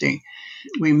 1960.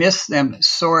 We miss them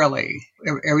sorely.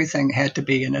 Everything had to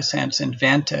be, in a sense,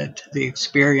 invented, the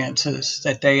experiences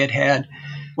that they had had.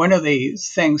 One of the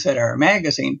things that our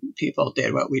magazine people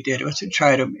did, what we did, was to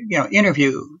try to,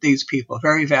 interview these people,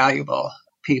 very valuable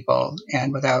people,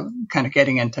 and without kind of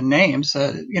getting into names,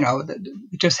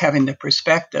 just having the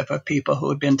perspective of people who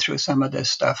had been through some of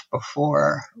this stuff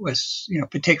before was,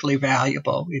 particularly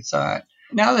valuable, we thought.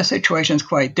 Now the situation is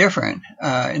quite different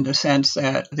in the sense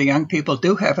that the young people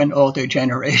do have an older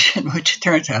generation, which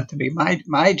turns out to be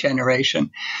my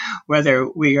generation. Whether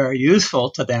we are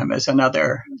useful to them is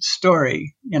another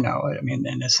story. In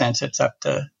a sense, it's up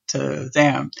to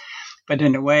them. But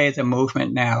in a way, the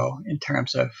movement now, in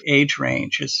terms of age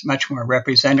range, is much more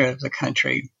representative of the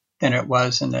country than it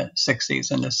was in the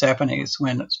 60s and the 70s,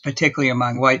 when, particularly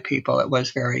among white people, it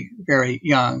was very, very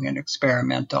young and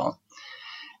experimental.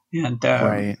 And,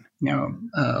 right.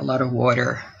 A lot of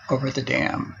water over the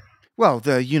dam. Well,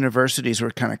 the universities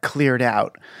were kind of cleared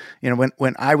out.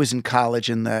 When I was in college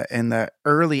in the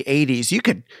early 80s, you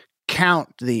could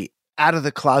count the out of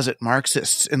the closet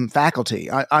Marxists in faculty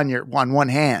on one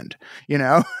hand.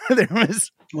 There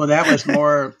was. Well, that was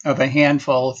more of a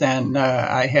handful than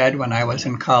I had when I was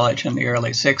in college in the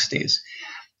early 60s.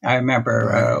 I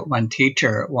remember one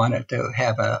teacher wanted to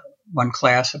have one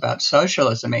class about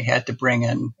socialism. He had to bring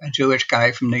in a Jewish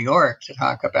guy from New York to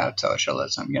talk about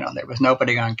socialism. There was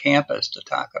nobody on campus to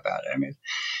talk about it. I mean,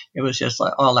 it was just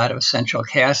all out of central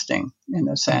casting, in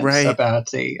a sense,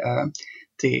 about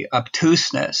the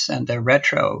obtuseness and the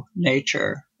retro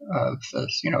nature of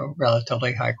this,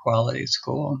 relatively high quality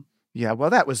school. Yeah, well,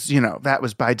 that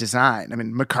was by design. I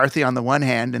mean, McCarthy on the one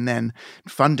hand, and then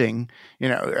funding,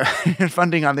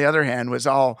 funding on the other hand was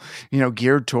all,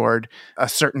 geared toward a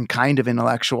certain kind of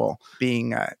intellectual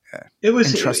being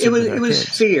entrusted to the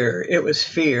kids. Fear. It was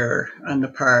fear on the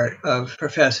part of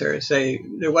professors.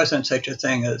 There wasn't such a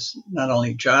thing as not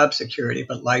only job security,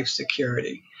 but life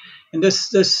security. And this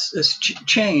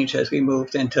changed as we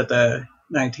moved into the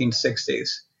 1960s.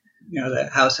 The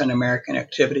House Un-American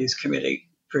Activities Committee,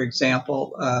 for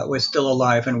example, was still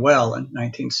alive and well in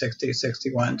 1960,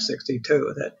 61,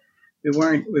 62, that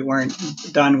we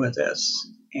weren't done with this.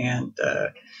 And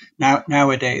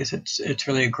nowadays, it's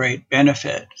really a great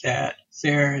benefit that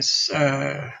there's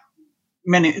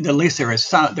many, at least there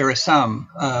are some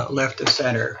left of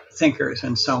center thinkers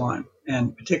and so on.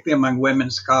 And particularly among women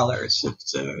scholars,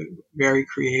 it's very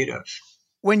creative.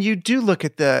 When you do look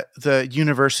at the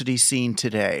university scene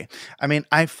today, I mean,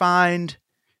 I find,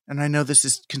 and I know this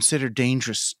is considered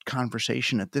dangerous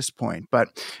conversation at this point, but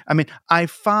I mean, I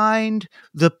find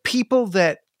the people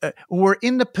that were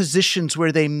in the positions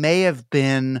where they may have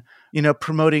been,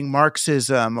 promoting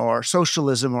Marxism or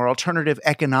socialism or alternative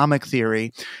economic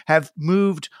theory have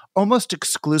moved almost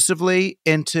exclusively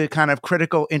into kind of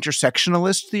critical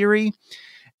intersectionalist theory.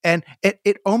 And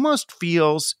it almost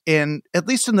feels, at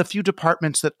least in the few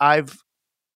departments that I've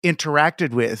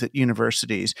interacted with at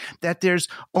universities, that there's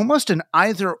almost an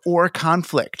either or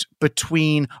conflict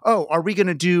between, are we going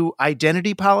to do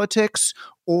identity politics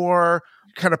or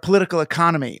kind of political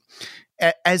economy,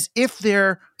 as if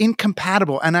they're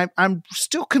incompatible. And I'm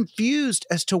still confused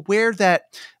as to where that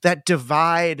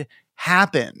divide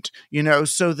happened,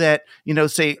 so that,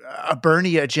 say a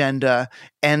Bernie agenda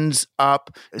ends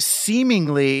up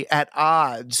seemingly at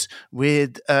odds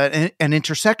with an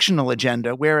intersectional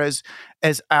agenda. Whereas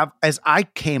as I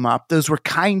came up, those were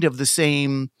kind of the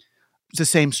same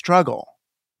struggle.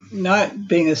 Not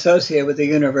being associated with the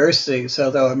universities,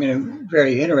 although I'm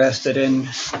very interested in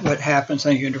what happens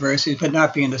on universities, but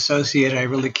not being associated, I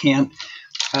really can't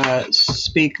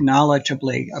speak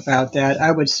knowledgeably about that.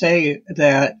 I would say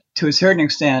that to a certain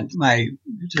extent, my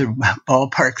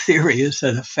ballpark theory is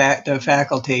that the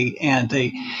faculty and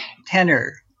the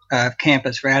tenor of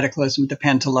campus radicalism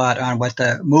depends a lot on what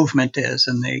the movement is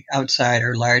in the outside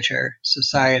or larger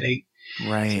society.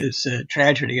 Right. It's a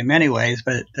tragedy in many ways,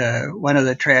 but one of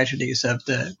the tragedies of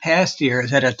the past year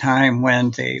is at a time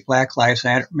when the Black Lives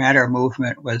Matter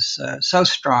movement was so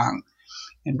strong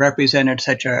and represented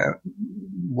such a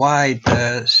wide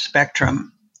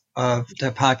spectrum of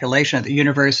the population. The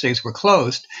universities were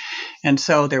closed, and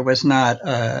so there was not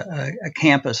a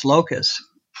campus locus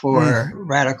for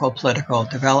radical political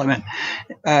development.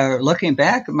 Looking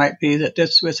back, it might be that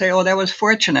this would say, oh, that was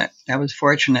fortunate. That was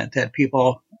fortunate that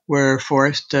people were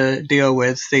forced to deal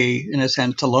with in a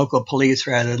sense, the local police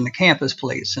rather than the campus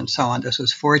police and so on. This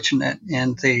was fortunate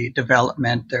in the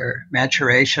development or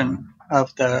maturation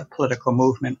of the political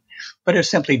movement, but it's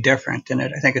simply different. And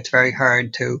I think it's very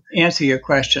hard to answer your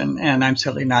question, and I'm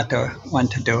certainly not the one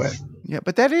to do it. Yeah,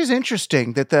 but that is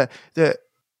interesting that the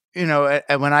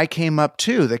when I came up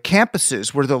too, the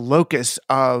campuses were the locus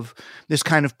of this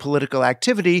kind of political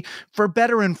activity, for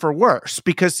better and for worse.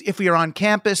 Because if you're on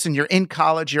campus and you're in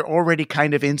college, you're already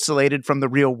kind of insulated from the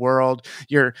real world.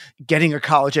 You're getting a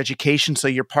college education, so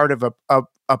you're part of a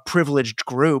privileged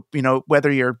group,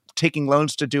 whether you're taking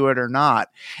loans to do it or not.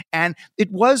 And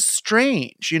it was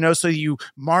strange, so you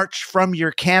march from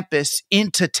your campus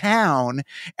into town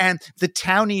and the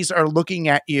townies are looking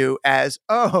at you as,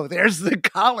 oh, there's the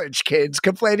college kids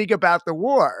complaining about the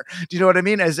war. Do you know what I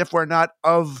mean? As if we're not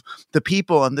of the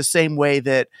people in the same way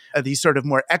that these sort of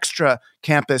more extra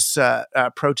campus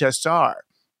protests are.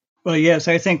 Well, yes,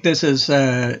 I think this is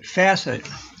a facet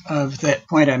of that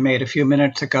point I made a few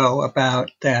minutes ago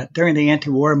about that during the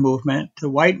anti-war movement, the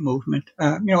white movement,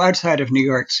 outside of New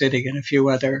York City and a few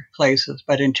other places,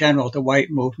 but in general, the white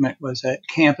movement was a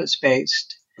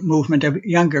campus-based movement of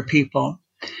younger people.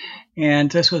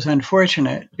 And this was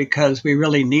unfortunate because we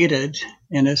really needed,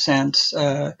 in a sense,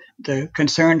 the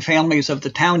concerned families of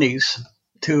the townies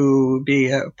to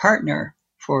be a partner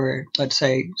for, let's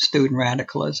say, student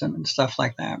radicalism and stuff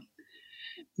like that.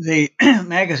 The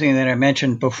magazine that I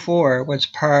mentioned before was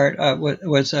a part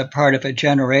of a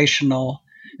generational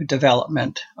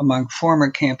development among former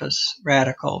campus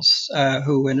radicals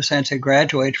who, in a sense, had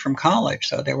graduated from college,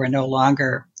 so they were no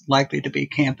longer likely to be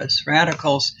campus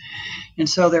radicals. And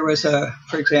so there was,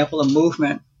 for example, a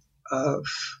movement of,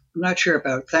 I'm not sure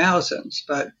about thousands,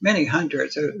 but many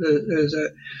hundreds. There's a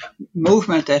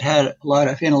movement that had a lot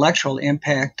of intellectual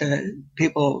impact.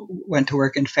 People went to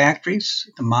work in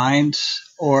factories, the mines,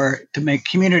 or to make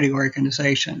community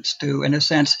organizations to, in a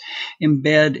sense,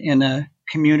 embed in a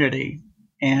community.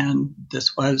 And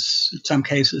this was, in some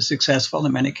cases, successful,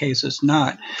 in many cases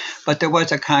not. But there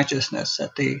was a consciousness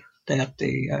that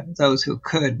those who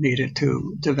could needed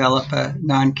to develop a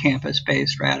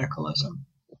non-campus-based radicalism.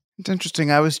 It's interesting.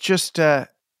 I was just, I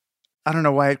don't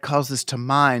know why it calls this to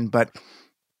mind, but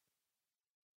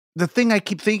the thing I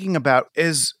keep thinking about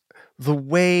is the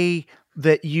way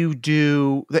that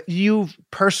you've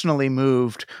personally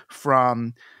moved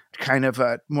from kind of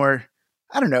a more,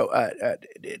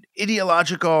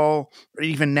 ideological or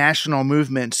even national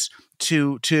movements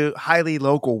to highly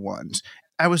local ones.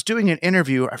 I was doing an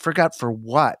interview, I forgot for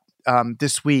what,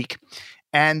 this week,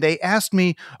 and they asked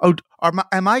me,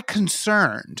 am I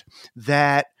concerned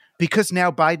that because now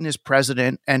Biden is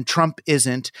president and Trump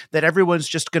isn't, that everyone's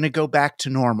just going to go back to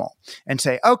normal and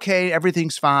say, okay,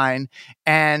 everything's fine,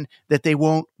 and that they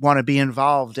won't want to be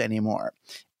involved anymore?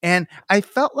 And I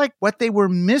felt like what they were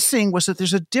missing was that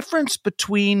there's a difference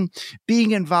between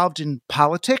being involved in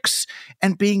politics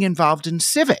and being involved in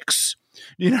civics.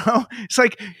 It's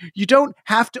like you don't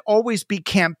have to always be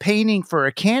campaigning for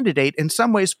a candidate. In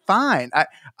some ways, fine.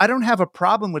 I don't have a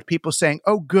problem with people saying,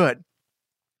 oh, good,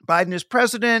 Biden is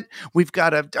president. We've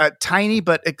got a tiny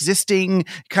but existing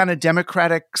kind of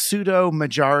Democratic pseudo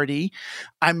majority.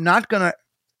 I'm not going to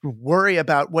worry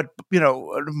about what,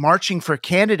 marching for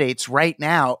candidates right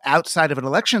now outside of an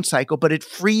election cycle, but it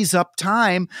frees up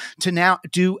time to now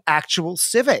do actual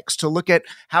civics, to look at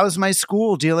how is my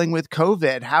school dealing with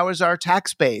COVID? How is our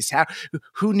tax base?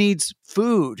 Who needs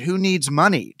food? Who needs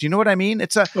money? Do you know what I mean?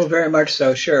 Well, very much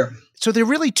so, sure. So they're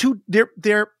really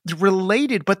they're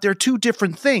related, but they're two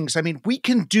different things. I mean, we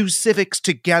can do civics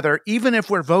together, even if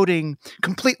we're voting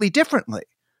completely differently.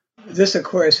 This, of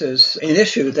course, is an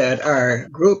issue that our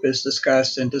group has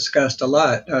discussed a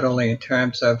lot, not only in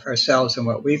terms of ourselves and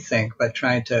what we think, but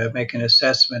trying to make an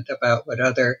assessment about what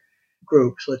other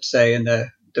groups, let's say in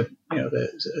the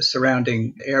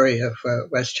surrounding area of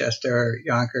Westchester,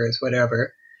 Yonkers,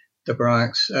 whatever, the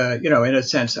Bronx, in a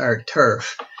sense, our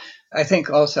turf. I think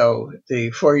also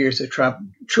the 4 years of Trump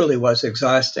truly was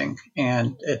exhausting,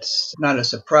 and it's not a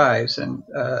surprise. And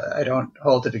I don't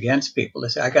hold it against people to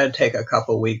say, I got to take a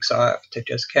couple of weeks off to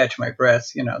just catch my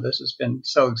breath. This has been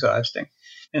so exhausting.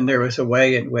 And there was a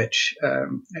way in which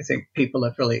I think people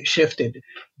have really shifted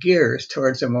gears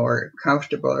towards a more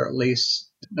comfortable, or at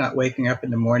least not waking up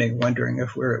in the morning wondering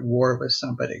if we're at war with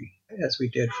somebody, as we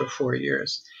did for 4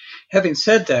 years. Having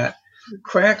said that,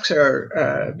 cracks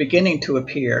are beginning to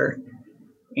appear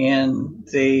in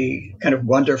the kind of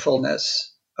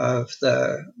wonderfulness of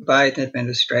the Biden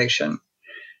administration.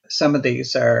 Some of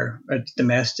these are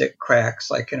domestic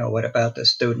cracks, like, what about the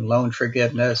student loan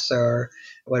forgiveness, or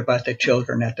what about the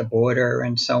children at the border,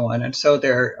 and so on. And so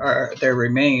there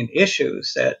remain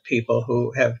issues that people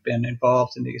who have been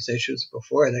involved in these issues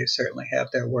before, they certainly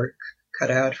have their work cut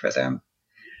out for them.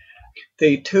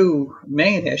 The two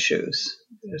main issues,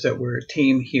 as it were,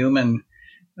 team human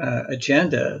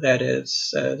agenda, that is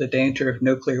the danger of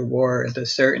nuclear war and the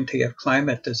certainty of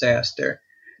climate disaster,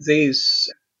 these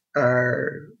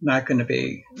are not going to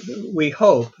be, we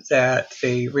hope that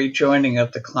the rejoining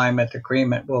of the climate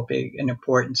agreement will be an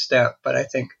important step, but I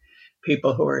think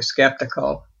people who are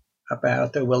skeptical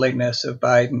about the willingness of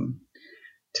Biden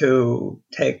to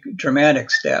take dramatic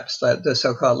steps, like the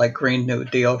so-called Green New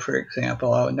Deal, for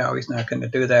example. Oh, no, he's not going to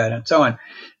do that, and so on.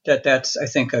 That's I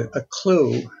think, a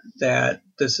clue that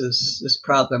this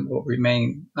problem will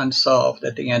remain unsolved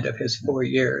at the end of his 4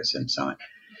 years, and so on.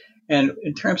 And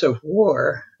in terms of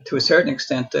war, to a certain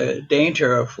extent, the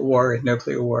danger of war and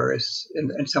nuclear war is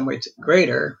in some ways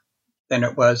greater than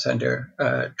it was under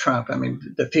Trump. I mean,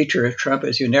 the feature of Trump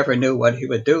is you never knew what he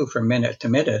would do from minute to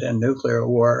minute, and nuclear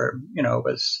war,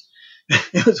 was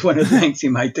it was one of the things he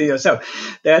might do. So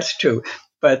that's true.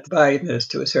 But Biden is,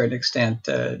 to a certain extent,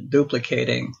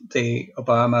 duplicating the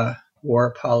Obama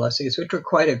war policies, which were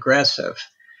quite aggressive.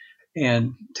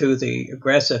 And to the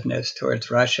aggressiveness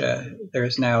towards Russia,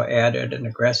 there's now added an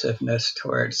aggressiveness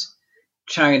towards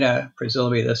China.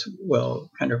 Presumably this will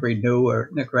kind of renew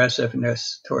an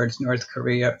aggressiveness towards North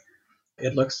Korea.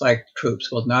 It looks like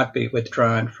troops will not be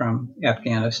withdrawn from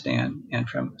Afghanistan and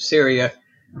from Syria,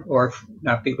 or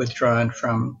not be withdrawn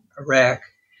from Iraq.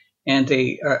 And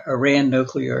the Iran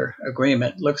nuclear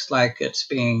agreement looks like it's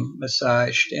being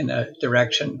massaged in a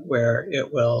direction where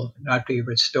it will not be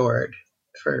restored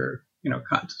for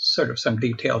sort of some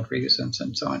detailed reasons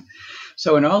and so on.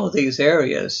 So in all of these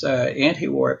areas,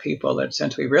 anti-war people, that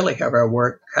sense, we really have our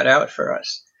work cut out for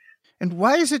us. And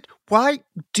why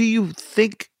do you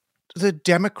think the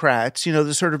Democrats,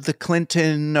 the sort of the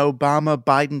Clinton, Obama,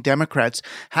 Biden Democrats,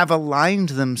 have aligned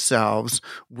themselves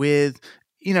with,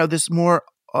 this more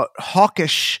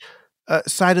hawkish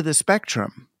side of the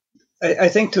spectrum? I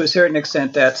think to a certain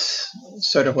extent that's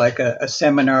sort of like a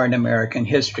seminar in American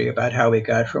history about how we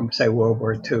got from, say, World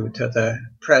War II to the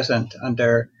present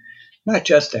under not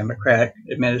just Democrat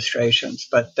administrations,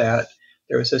 but that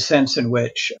there was a sense in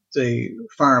which the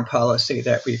foreign policy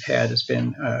that we've had has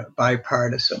been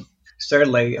bipartisan.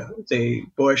 Certainly the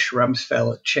Bush,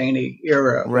 Rumsfeld, Cheney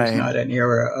era was not an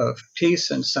era of peace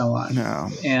and so on. No.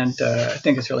 And I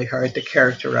think it's really hard to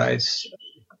characterize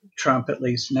Trump, at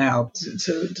least now.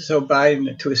 So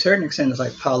Biden, to a certain extent, is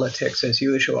like politics as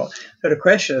usual. So the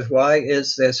question is, why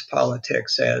is this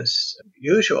politics as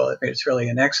usual? I mean, it's really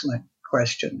an excellent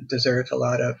question. It deserves a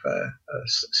lot of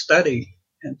study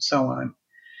and so on.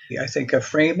 I think a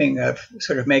framing of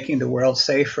sort of making the world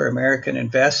safe for American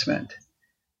investment,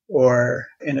 or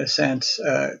in a sense,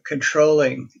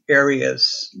 controlling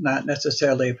areas, not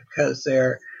necessarily because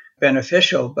they're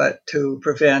beneficial, but to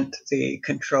prevent the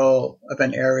control of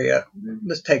an area.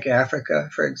 Let's take Africa,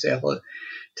 for example,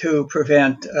 to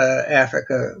prevent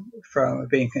Africa from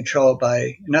being controlled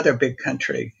by another big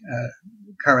country.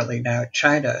 Currently now,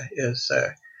 China is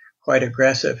quite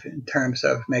aggressive in terms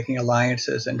of making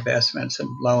alliances, investments, and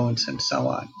loans, and so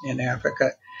on in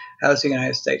Africa. How does the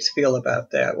United States feel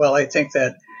about that? Well, I think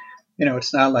that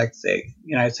it's not like the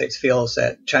United States feels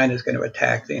that China is going to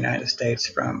attack the United States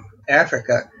from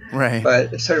Africa, Right.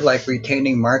 but it's sort of like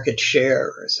retaining market share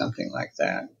or something like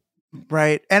that.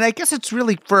 Right. And I guess it's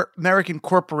really for American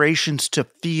corporations to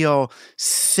feel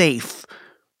safe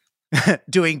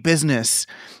doing business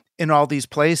in all these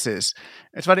places.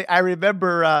 It's funny. I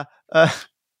remember,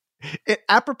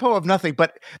 apropos of nothing,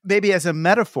 but maybe as a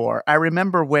metaphor, I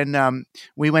remember when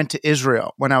we went to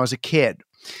Israel when I was a kid,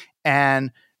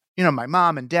 and, my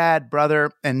mom and dad,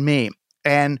 brother, and me.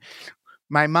 And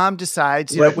my mom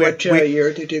decides, what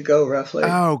year did you go roughly?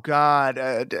 Oh God,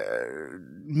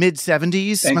 mid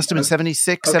 70s, must have been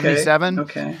 76, okay. 77.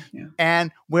 Okay. Yeah.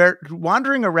 And we're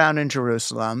wandering around in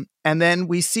Jerusalem, and then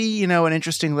we see, an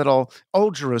interesting little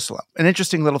old Jerusalem, an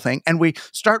interesting little thing. And we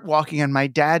start walking, and my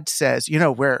dad says,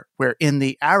 we're in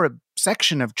the Arab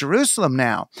section of Jerusalem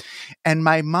now. And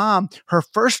my mom, her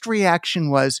first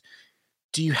reaction was,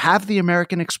 do you have the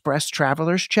American Express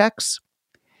traveler's checks?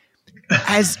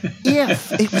 As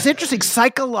if it was interesting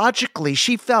psychologically,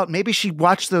 she felt maybe she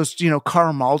watched those,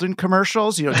 Carl Malden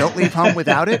commercials, don't leave home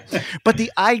without it. But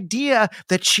the idea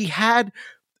that she had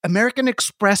American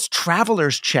Express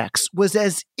traveler's checks was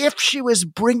as if she was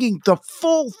bringing the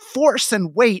full force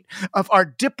and weight of our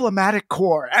diplomatic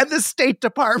corps and the State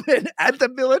Department and the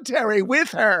military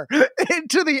with her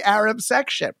into the Arab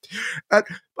section.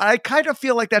 I kind of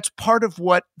feel like that's part of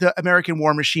what the American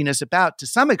war machine is about to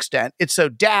some extent. It's so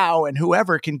Dow and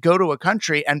whoever can go to a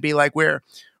country and be like, we're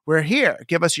here,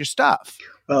 give us your stuff.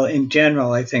 Well, in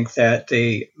general, I think that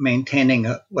the maintaining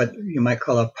what you might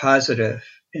call a positive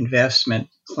investment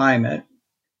climate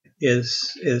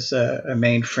is a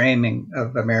main framing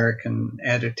of American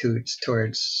attitudes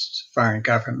towards foreign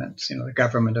governments. The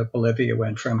government of Bolivia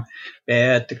went from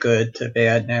bad to good to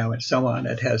bad now and so on.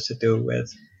 It has to do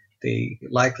with the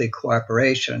likely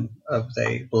cooperation of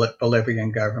the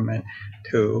Bolivian government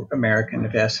to American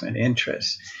investment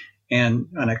interests. And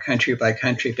on a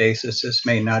country-by-country basis, this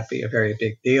may not be a very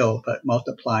big deal, but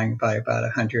multiplying by about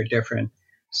 100 different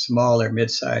smaller,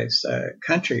 mid-sized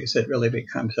countries, it really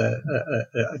becomes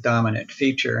a dominant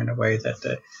feature in a way that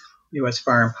the U.S.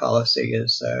 foreign policy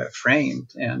is framed,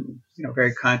 and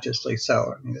very consciously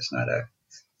so. I mean, it's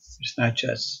not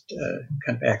just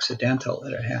kind of accidental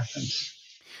that it happens.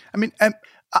 I mean,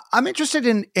 I'm interested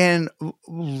in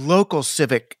local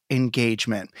civic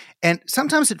engagement, and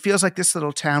sometimes it feels like this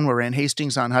little town we're in,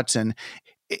 Hastings-on-Hudson,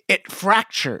 it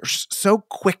fractures so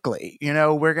quickly.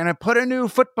 We're going to put a new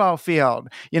football field.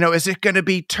 Is it going to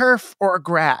be turf or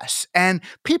grass? And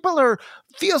people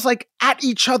feels like at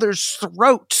each other's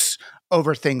throats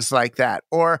over things like that.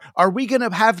 Or are we going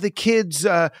to have the kids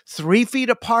 3 feet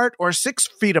apart or 6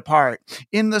 feet apart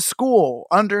in the school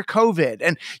under COVID?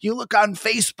 And you look on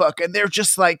Facebook and they're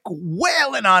just like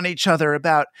wailing on each other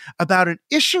about an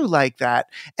issue like that.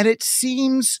 And it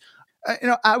seems,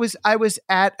 I was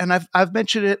at, and I've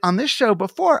mentioned it on this show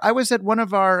before, I was at one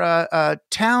of our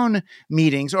town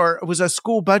meetings, or it was a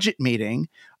school budget meeting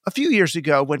a few years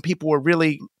ago when people were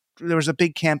there was a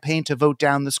big campaign to vote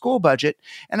down the school budget.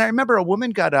 And I remember a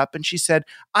woman got up and she said,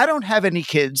 I don't have any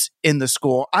kids in the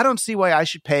school. I don't see why I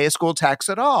should pay a school tax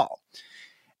at all.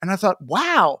 And I thought,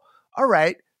 wow, all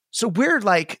right. So we're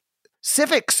like,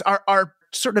 civics are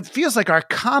sort of feels like our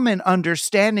common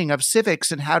understanding of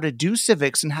civics and how to do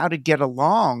civics and how to get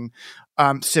along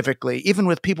civically, even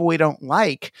with people we don't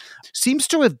like, seems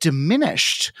to have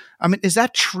diminished. I mean, is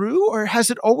that true? Or has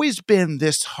it always been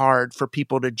this hard for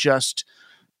people to just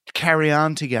carry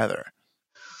on together?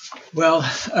 Well,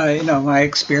 my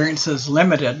experience is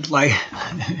limited, like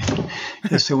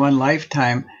just to one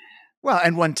lifetime. Well,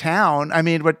 and one town. I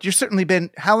mean, but you've certainly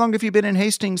been, how long have you been in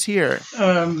Hastings here?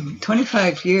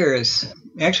 25 years.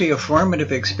 Actually, a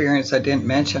formative experience I didn't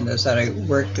mention is that I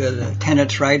worked at a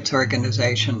tenants' rights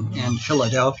organization in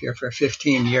Philadelphia for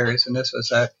 15 years, and this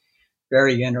was a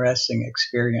very interesting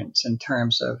experience in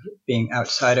terms of being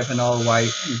outside of an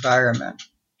all-white environment.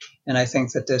 And I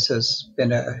think that this has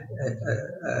been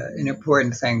an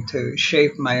important thing to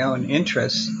shape my own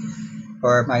interests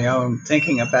or my own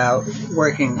thinking about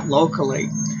working locally.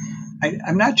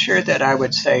 I'm not sure that I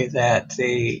would say that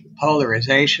the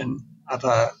polarization of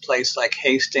a place like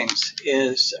Hastings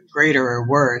is greater or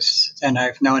worse than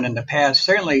I've known in the past.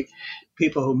 Certainly,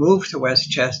 people who move to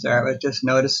Westchester, I was just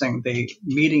noticing the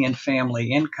median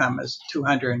family income is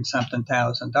 $200,000 and something.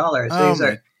 Oh,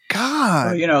 my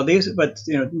God.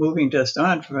 Moving just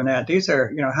on from that, these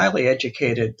are, highly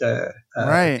educated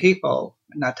right. people.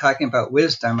 I'm not talking about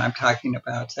wisdom. I'm talking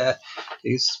about that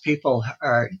these people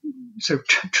are sort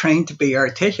of trained to be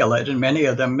articulate, and many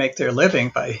of them make their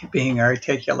living by being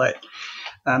articulate.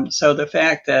 So the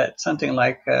fact that something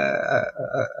like a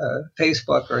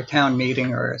Facebook or a town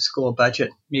meeting or a school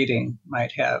budget meeting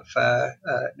might have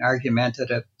an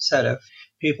argumentative set of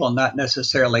people, not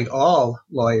necessarily all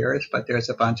lawyers, but there's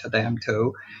a bunch of them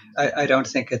too, I don't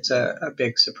think it's a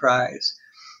big surprise.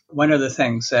 One of the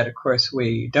things that, of course,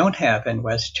 we don't have in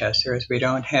Westchester is we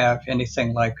don't have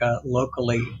anything like a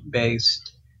locally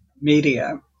based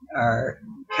media. Our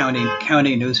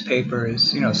county newspaper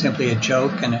is, simply a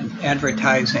joke and an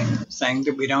advertising thing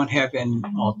that we don't have in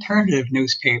alternative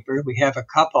newspaper. We have a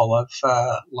couple of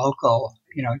local,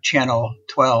 Channel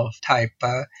 12 type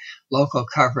local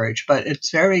coverage, but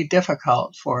it's very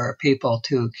difficult for people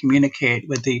to communicate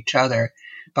with each other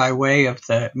by way of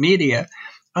the media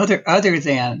other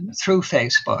than through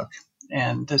Facebook.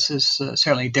 And this is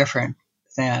certainly different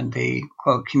than the,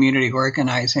 quote, community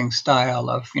organizing style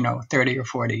of, 30 or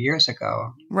 40 years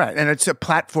ago. Right. And it's a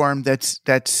platform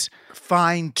that's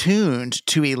fine-tuned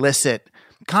to elicit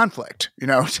conflict, to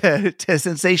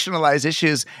sensationalize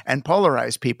issues and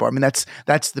polarize people. I mean,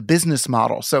 that's the business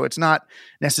model. So it's not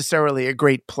necessarily a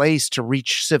great place to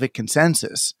reach civic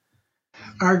consensus.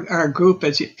 Our group,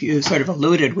 as you sort of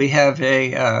alluded, we have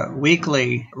a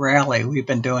weekly rally. We've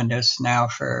been doing this now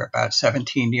for about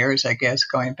 17 years, I guess,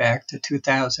 going back to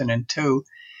 2002.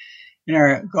 And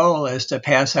our goal is to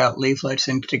pass out leaflets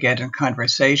and to get in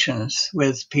conversations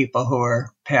with people who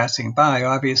are passing by.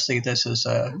 Obviously, this is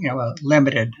a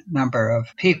limited number of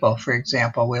people. For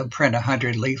example, we'll print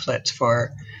 100 leaflets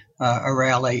for a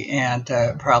rally and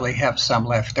probably have some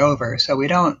left over. So we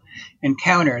don't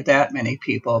encounter that many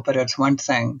people, but it's one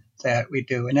thing that we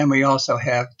do. And then we also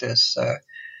have this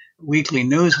weekly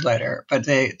newsletter, but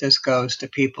this goes to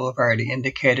people who've already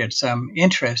indicated some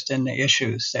interest in the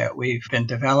issues that we've been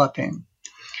developing.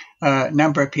 A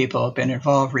number of people have been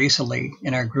involved recently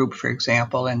in our group, for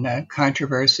example, in the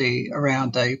controversy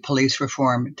around the police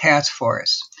reform task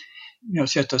force.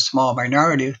 It's just a small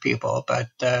minority of people, but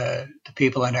the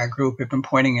people in our group have been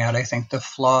pointing out, I think, the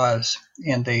flaws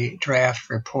in the draft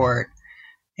report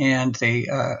and the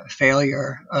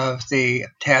failure of the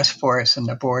task force and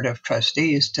the board of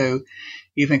trustees to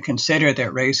even consider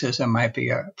that racism might be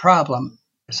a problem,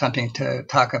 something to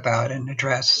talk about and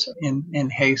address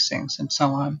in Hastings and so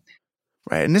on.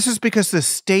 Right. And this is because the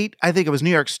state, I think it was New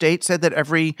York State, said that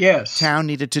every town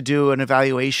needed to do an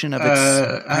evaluation of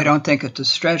its... I don't think it's a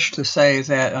stretch to say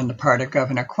that on the part of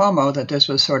Governor Cuomo that this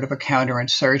was sort of a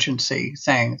counterinsurgency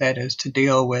thing, that is to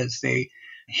deal with the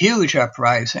huge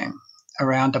uprising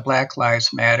around the Black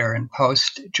Lives Matter and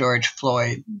post-George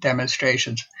Floyd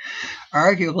demonstrations,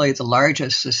 arguably the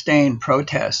largest sustained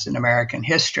protest in American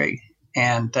history,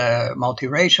 and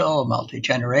multiracial,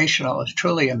 multi-generational. Is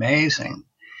truly amazing.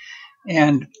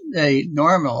 And a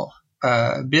normal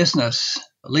business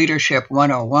leadership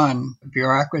 101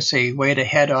 bureaucracy way to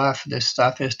head off this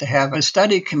stuff is to have a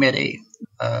study committee,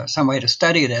 some way to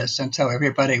study this. And so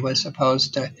everybody was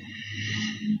supposed to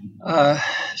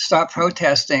stop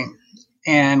protesting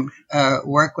and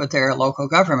work with their local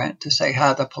government to say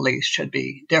how the police should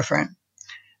be different.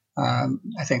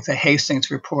 I think the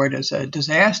Hastings report is a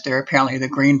disaster. Apparently the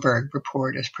Greenberg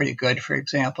report is pretty good, for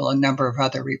example. A number of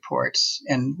other reports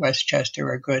in Westchester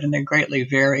are good, and they greatly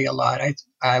vary a lot.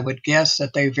 I would guess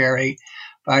that they vary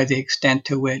by the extent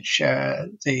to which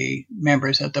the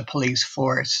members of the police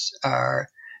force are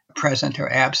present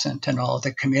or absent in all of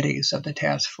the committees of the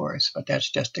task force, but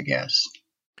that's just a guess.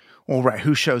 Well, right.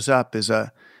 Who shows up is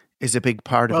a big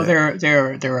part of it.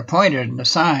 Well, they're appointed and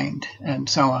assigned and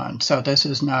so on. So this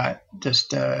is not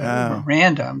just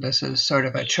random. This is sort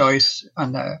of a choice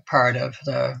on the part of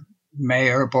the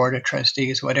mayor, board of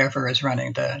trustees, whatever is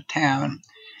running the town.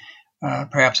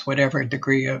 Perhaps whatever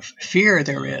degree of fear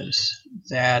there is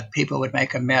that people would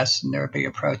make a mess and there would be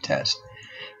a protest.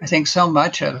 I think so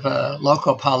much of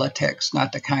local politics,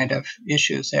 not the kind of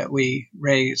issues that we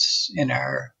raise in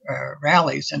our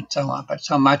rallies and so on, but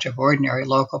so much of ordinary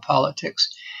local politics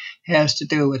has to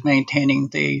do with maintaining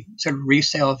the sort of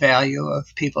resale value of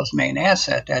people's main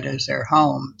asset, that is their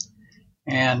home.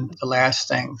 And the last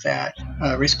thing that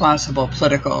responsible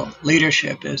political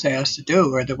leadership is asked to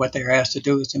do, or what they're asked to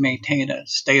do, is to maintain a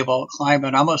stable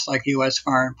climate, almost like U.S.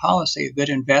 foreign policy, a good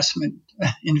investment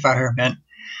environment,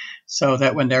 so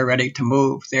that when they're ready to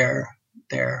move, their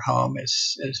home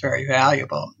is very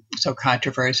valuable. So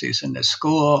controversies in the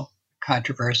school,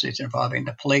 controversies involving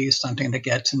the police, something that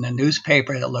gets in the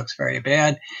newspaper that looks very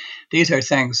bad, these are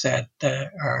things that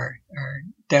are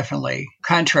definitely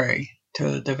contrary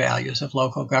to the values of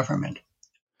local government.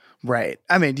 Right.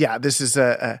 I mean, yeah, this is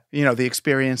the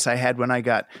experience I had when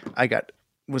I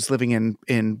was living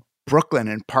in Brooklyn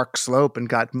and Park Slope and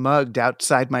got mugged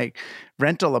outside my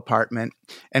rental apartment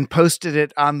and posted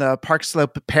it on the Park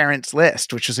Slope parents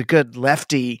list, which is a good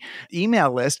lefty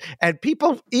email list. And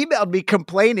people emailed me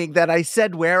complaining that I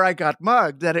said where I got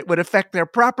mugged, that it would affect their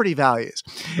property values.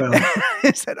 Well.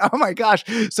 I said, oh my gosh.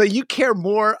 So you care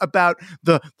more about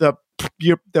the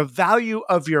value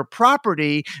of your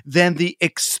property than the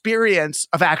experience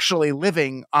of actually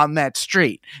living on that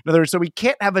street. In other words, so we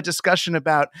can't have a discussion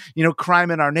about, crime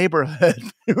in our neighborhood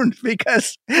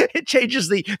because it changes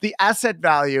the asset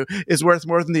value is worth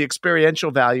more than the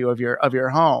experiential value of your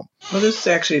home. Well, this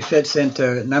actually fits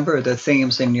into a number of the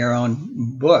themes in your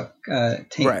own book,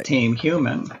 Team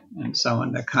Human, and so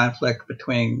on, the conflict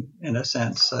between, in a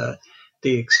sense,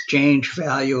 the exchange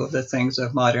value of the things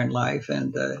of modern life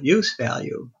and the use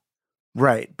value.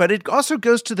 Right. But it also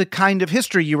goes to the kind of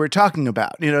history you were talking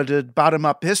about, to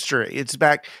bottom-up history. It's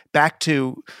back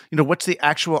to, what's the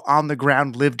actual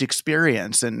on-the-ground lived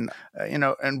experience and,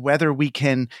 and whether we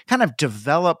can kind of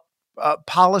develop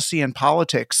policy and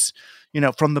politics,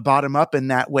 from the bottom up in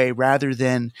that way, rather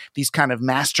than these kind of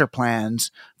master plans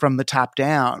from the top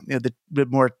down. The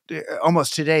more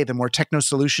almost today, the more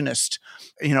techno-solutionist,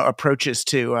 approaches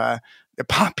to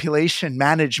population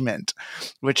management,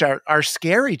 which are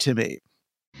scary to me.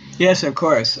 Yes, of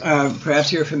course.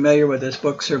 Perhaps you're familiar with this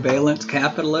book, Surveillance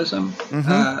Capitalism,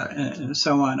 and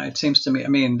so on. It seems to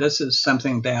me, this is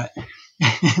something that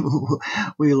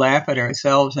we laugh at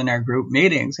ourselves in our group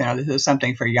meetings. This is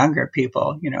something for younger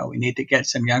people. We need to get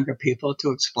some younger people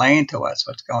to explain to us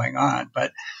what's going on.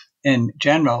 But in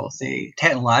general, the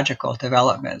technological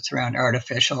developments around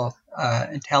artificial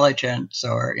intelligence,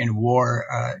 or in war,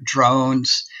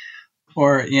 drones,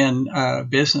 or in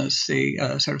business,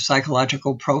 the sort of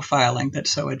psychological profiling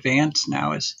that's so advanced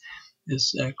now is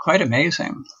quite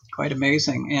amazing.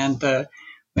 And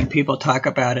when people talk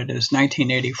about it as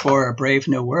 1984, a brave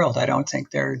new world, I don't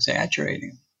think they're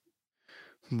exaggerating.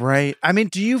 Right.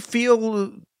 Do you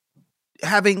feel,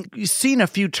 you've seen a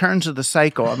few turns of the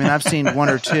cycle? I've seen one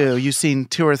or two. You've seen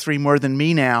two or three more than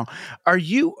me now. Are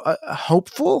you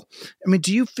hopeful?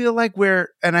 Do you feel like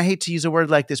and I hate to use a word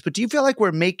like this, but do you feel like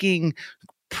we're making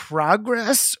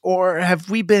progress, or have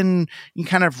we been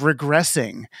kind of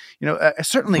regressing?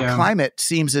 Certainly climate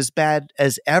seems as bad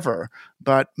as ever,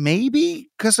 but maybe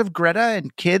because of Greta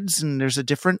and kids, and there's a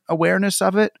different awareness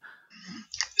of it.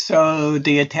 So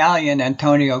the Italian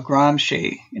Antonio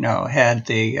Gramsci, had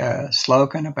the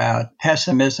slogan about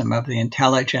pessimism of the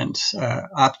intelligence,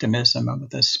 optimism of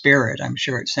the spirit. I'm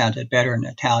sure it sounded better in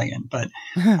Italian, but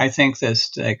I think this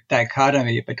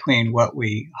dichotomy between what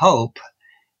we hope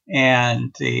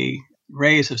and the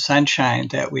rays of sunshine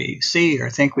that we see or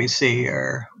think we see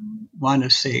or want to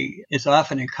see is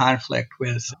often in conflict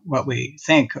with what we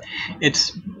think.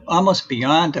 It's almost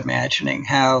beyond imagining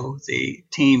how the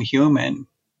team human,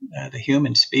 the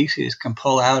human species, can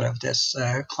pull out of this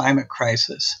climate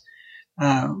crisis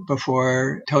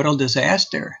before total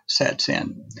disaster sets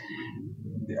in.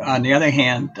 On the other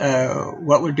hand,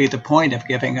 what would be the point of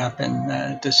giving up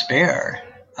in despair?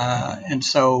 And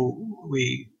so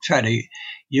we try to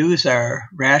use our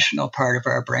rational part of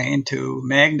our brain to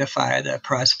magnify the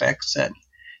prospects that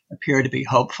appear to be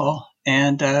hopeful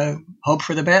and hope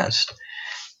for the best.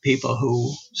 People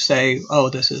who say, oh,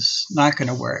 this is not going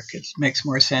to work. It makes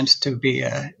more sense to be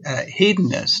a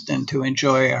hedonist and to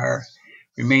enjoy our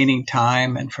remaining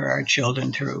time, and for our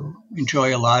children to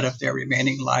enjoy a lot of their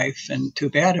remaining life, and too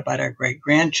bad about our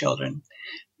great-grandchildren.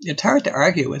 It's hard to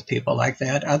argue with people like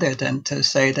that, other than to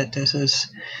say that this is,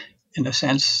 in a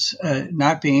sense,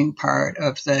 not being part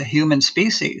of the human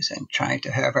species and trying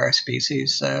to have our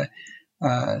species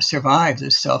survive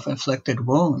this self-inflicted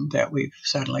wound that we've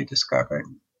suddenly discovered.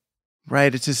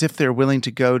 Right. It's as if they're willing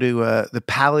to go to the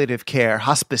palliative care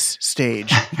hospice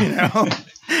stage,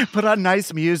 put on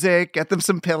nice music, get them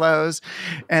some pillows,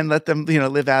 and let them,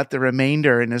 live out the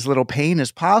remainder in as little pain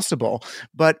as possible.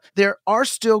 But there are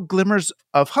still glimmers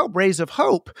of hope, rays of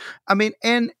hope.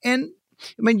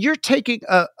 You're taking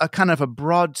a kind of a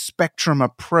broad spectrum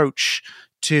approach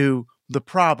to the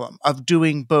problem of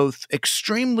doing both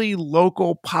extremely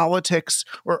local politics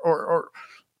or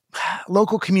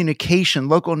local communication,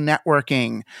 local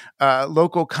networking,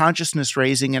 local consciousness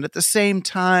raising, and at the same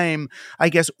time, I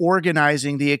guess,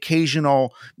 organizing the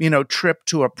occasional, trip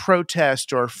to a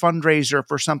protest or fundraiser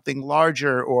for something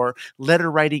larger, or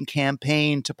letter writing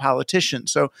campaign to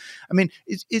politicians. So,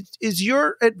 is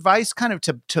your advice kind of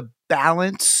to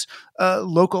balance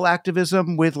local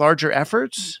activism with larger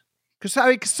efforts?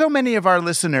 Because so many of our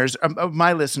listeners, of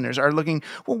my listeners, are looking,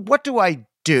 well, what do I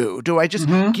do? Do I just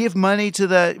give money to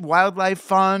the wildlife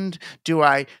fund? Do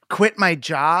I quit my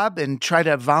job and try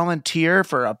to volunteer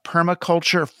for a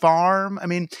permaculture farm? I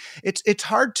mean, it's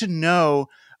hard to know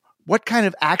what kind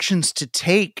of actions to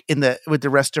take with the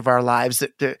rest of our lives,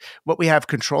 what we have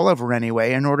control over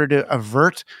anyway, in order to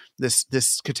avert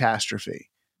this catastrophe.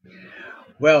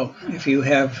 Well, if you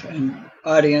have an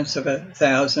audience of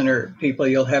 1,000 or people,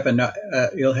 you'll have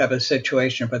a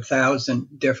situation of 1,000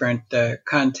 different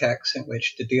contexts in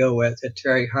which to deal with. It's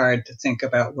very hard to think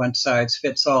about one size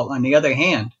fits all. On the other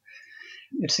hand,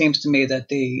 it seems to me that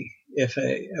we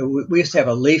used to have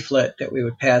a leaflet that we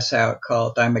would pass out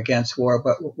called "I'm against war,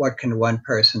 but what can one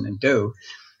person do?"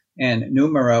 And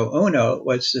numero uno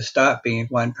was to stop being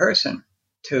one person,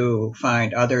 to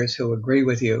find others who agree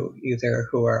with you, either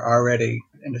who are already,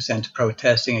 in a sense,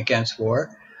 protesting against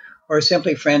war, or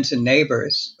simply friends and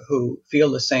neighbors who feel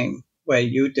the same way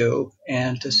you do,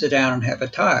 and to sit down and have a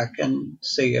talk and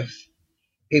see if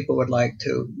people would like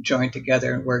to join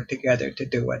together and work together to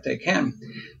do what they can.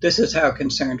 This is how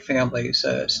Concerned Families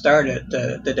started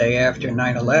the day after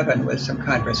 9/11, with some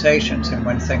conversations, and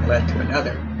one thing led to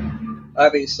another.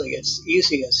 Obviously, it's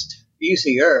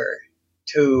easier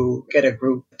to get a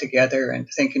group together and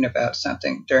thinking about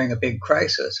something during a big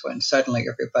crisis when suddenly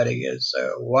everybody is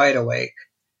wide awake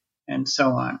and so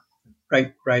on.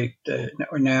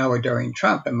 Or now or during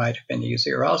Trump, it might have been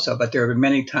easier also, but there are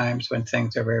many times when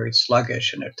things are very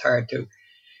sluggish and it's hard to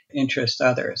interest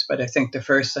others. But I think the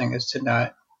first thing is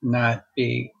to not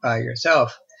be by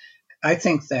yourself. I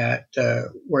think that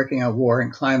working on war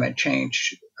and climate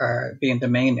change are being the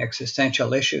main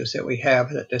existential issues that we have,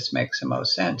 that this makes the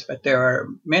most sense. But there are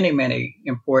many, many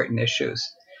important issues,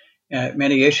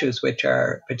 many issues which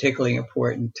are particularly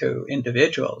important to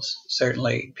individuals,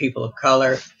 certainly people of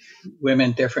color,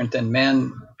 women different than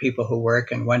men, people who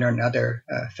work in one or another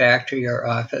factory or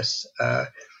office.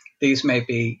 These may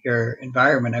be your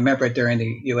environment. I remember during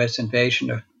the U.S.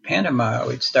 invasion of Panama,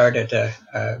 we'd started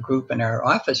a group in our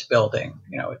office building,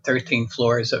 13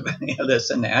 floors of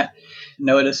this and that.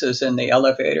 Notices in the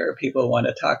elevator, people want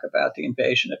to talk about the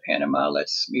invasion of Panama.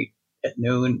 Let's meet at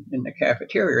noon in the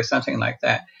cafeteria or something like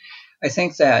that. I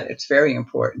think that it's very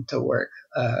important to work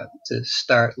to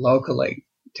start locally,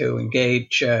 to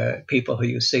engage people who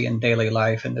you see in daily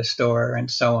life in the store and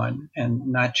so on, and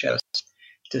not just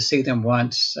to see them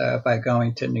once by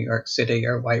going to New York City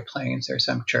or White Plains or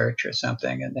some church or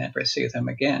something and never see them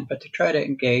again, but to try to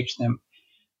engage them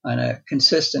on a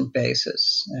consistent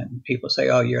basis. And people say,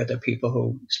 oh, you're the people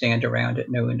who stand around at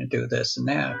noon and do this and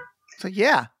that. So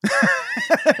yeah,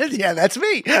 yeah, that's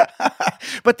me.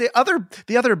 But the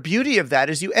other beauty of that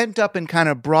is you end up in kind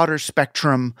of broader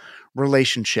spectrum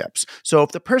relationships. So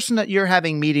if the person that you're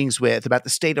having meetings with about the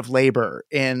state of labor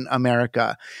in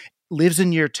America lives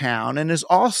in your town and is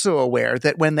also aware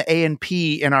that when the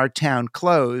A&P in our town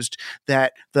closed,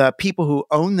 that the people who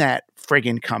own that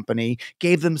friggin' company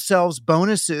gave themselves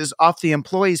bonuses off the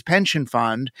employees' pension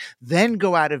fund, then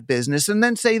go out of business and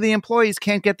then say the employees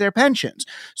can't get their pensions.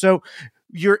 So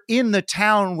you're in the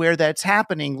town where that's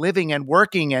happening, living and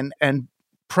working and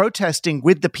protesting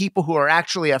with the people who are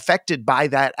actually affected by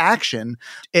that action.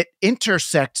 It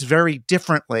intersects very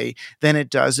differently than it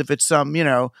does if it's some,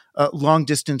 long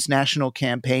distance national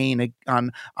campaign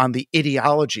on the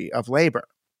ideology of labor.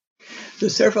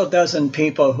 There's several dozen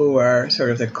people who are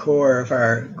sort of the core of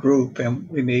our group, and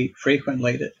we meet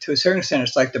frequently. To a certain extent,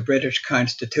 it's like the British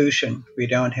Constitution. We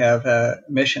don't have a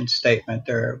mission statement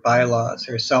or bylaws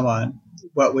or so on.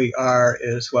 What we are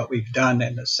is what we've done,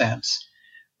 in a sense.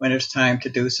 When it's time to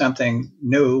do something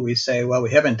new, we say, well,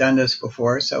 we haven't done this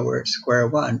before, so we're at square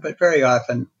one. But very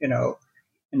often,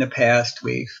 in the past,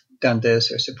 we've done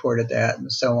this or supported that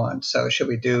and so on. So should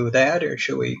we do that, or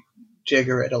should we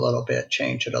jigger it a little bit,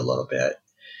 change it a little bit?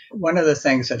 One of the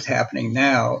things that's happening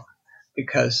now,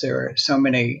 because there are so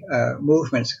many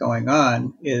movements going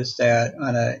on, is that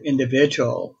on an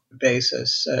individual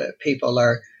basis, people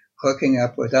are hooking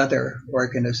up with other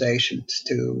organizations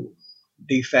to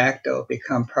de facto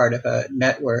become part of a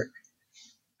network.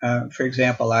 For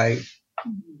example, I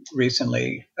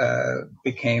recently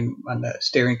became on the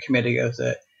steering committee of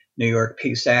the New York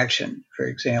Peace Action, for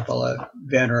example, a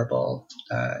venerable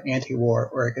anti-war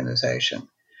organization.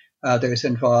 Others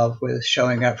involved with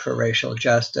showing up for racial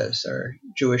justice or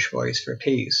Jewish Voice for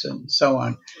Peace and so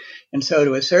on. And so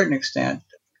to a certain extent,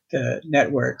 the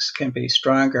networks can be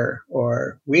stronger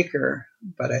or weaker,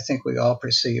 but I think we all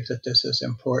perceive that this is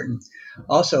important.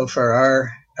 Also, for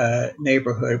our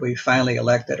neighborhood, we finally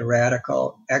elected a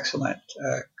radical, excellent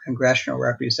congressional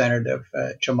representative,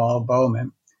 Jamal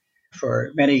Bowman.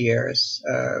 For many years,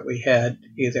 we had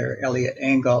either Elliot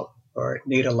Engel or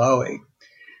Nita Lowey.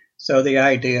 So the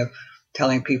idea of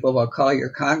telling people, well, call your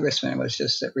congressman was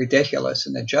just ridiculous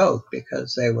and a joke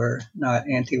because they were not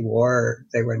anti-war.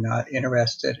 They were not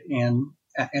interested in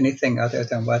anything other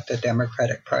than what the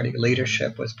Democratic Party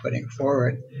leadership was putting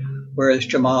forward. Whereas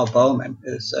Jamal Bowman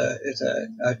is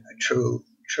a true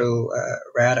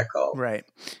radical. Right.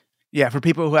 Yeah, for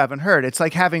people who haven't heard, it's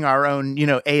like having our own,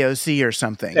 AOC or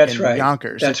something That's in right.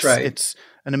 Yonkers. That's right. It's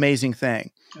an amazing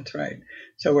thing. That's right.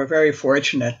 So we're very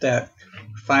fortunate that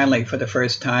finally, for the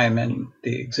first time in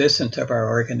the existence of our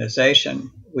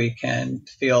organization, we can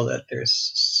feel that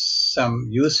there's some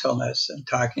usefulness in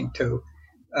talking to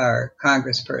our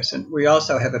congressperson. We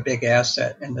also have a big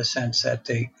asset in the sense that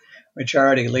the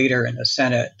majority leader in the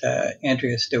Senate,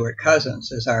 Andrea Stewart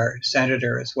Cousins, is our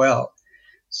senator as well.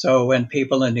 So when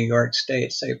people in New York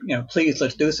State say, please,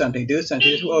 let's do something,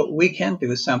 well, we can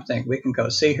do something. We can go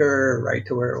see her, write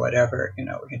to her, whatever. We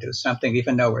can do something,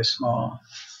 even though we're small.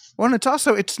 Well,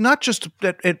 and it's not just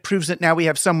that it proves that now we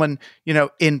have someone,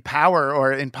 in power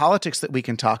or in politics that we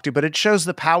can talk to, but it shows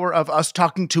the power of us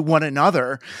talking to one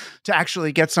another to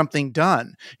actually get something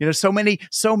done. So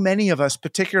many of us,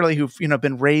 particularly who've,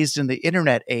 been raised in the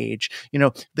internet age,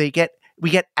 we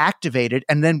get activated,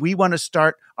 and then we want to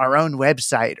start our own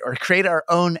website or create our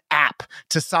own app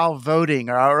to solve voting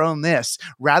or our own this,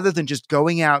 rather than just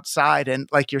going outside and,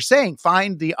 like you're saying,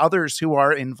 find the others who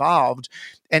are involved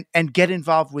and get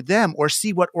involved with them, or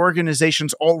see what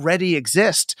organizations already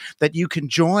exist that you can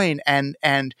join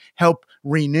and help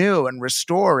renew and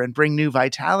restore and bring new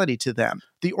vitality to them.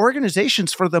 The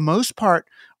organizations, for the most part,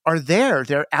 are there.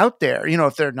 They're out there.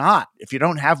 If you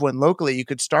don't have one locally, you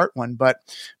could start one. But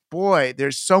boy,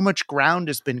 there's so much ground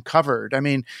has been covered. I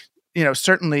mean,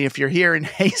 certainly if you're here in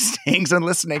Hastings and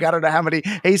listening, I don't know how many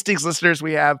Hastings listeners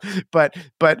we have, but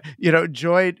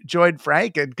Joy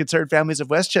Frank and Concerned Families of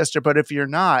Westchester. But if you're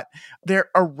not, they're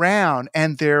around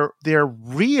and they're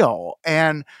real.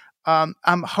 And I'm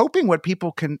hoping what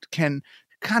people can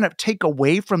kind of take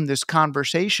away from this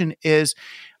conversation is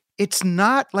it's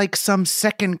not like some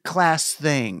second-class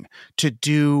thing to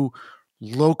do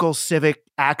local civic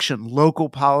action, local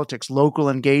politics, local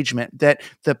engagement, that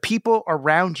the people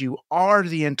around you are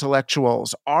the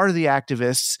intellectuals, are the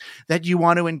activists that you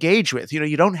want to engage with.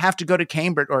 You don't have to go to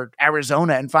Cambridge or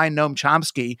Arizona and find Noam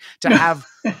Chomsky to have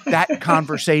that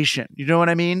conversation. You know what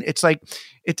I mean? It's like,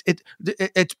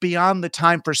 it's beyond the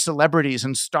time for celebrities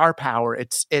and star power.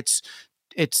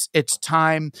 It's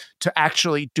time to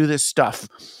actually do this stuff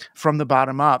from the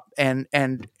bottom up. And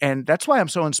that's why I'm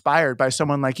so inspired by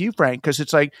someone like you, Frank, because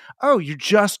it's like, oh, you're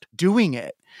just doing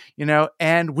it,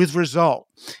 and with result.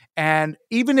 And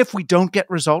even if we don't get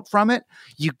result from it,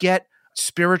 you get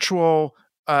spiritual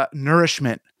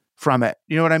nourishment from it.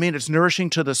 You know what I mean? It's nourishing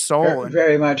to the soul.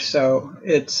 Very much so.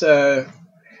 It's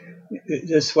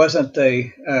this wasn't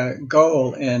the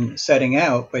goal in setting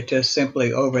out, but just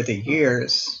simply over the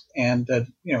years and the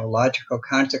logical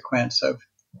consequence of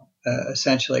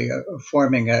essentially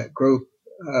forming a group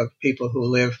of people who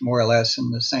live more or less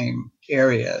in the same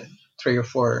area, 3 or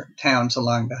 4 towns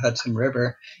along the Hudson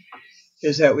River,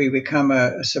 is that we become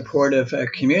a supportive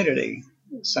community.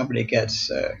 Somebody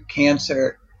gets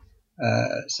cancer,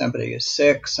 somebody is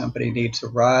sick, somebody needs a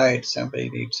ride, somebody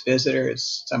needs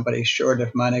visitors, somebody's short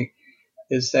of money.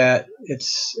 Is that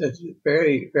it's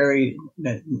very, very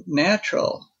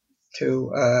natural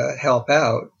to help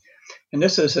out. And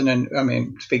this is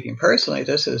speaking personally,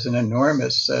 this is an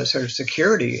enormous sort of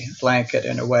security blanket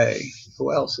in a way.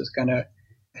 Who else is going to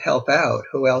help out?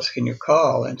 Who else can you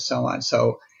call? And so on.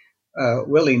 So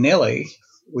willy-nilly,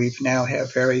 we now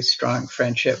have very strong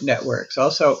friendship networks.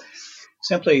 Also,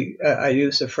 simply, I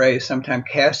use the phrase sometimes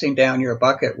casting down your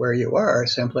bucket where you are,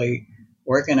 simply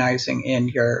organizing in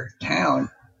your town,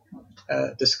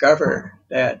 discover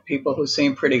that people who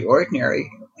seem pretty ordinary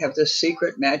have this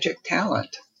secret magic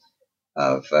talent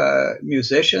of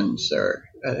musicians or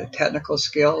technical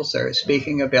skills or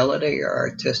speaking ability or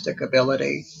artistic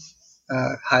ability,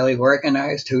 highly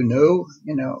organized, who knew,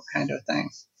 kind of thing.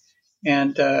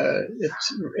 And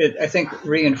it I think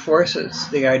reinforces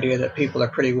the idea that people are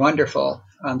pretty wonderful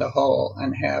on the whole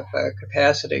and have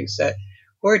capacities that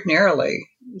ordinarily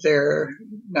they're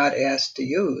not asked to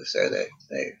use, or they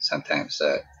sometimes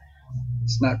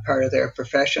it's not part of their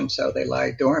profession, so they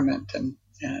lie dormant, and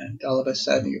all of a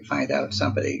sudden you find out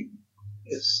somebody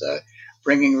is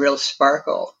bringing real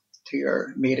sparkle to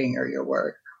your meeting or your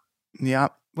work. Yeah.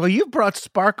 Well, you brought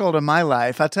sparkle to my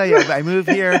life. I'll tell you, I moved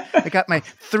here. I got my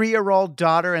 3-year-old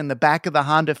daughter in the back of the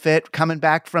Honda Fit coming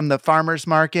back from the farmer's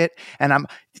market, and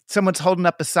someone's holding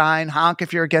up a sign, honk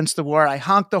if you're against the war. I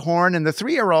honk the horn, and the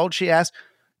 3-year-old, she asked,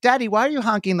 Daddy, why are you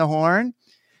honking the horn?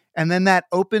 And then that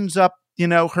opens up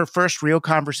her first real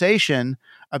conversation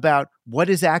about what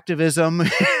is activism,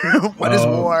 what is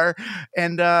war.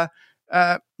 And,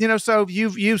 so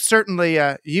you've certainly,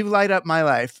 you light up my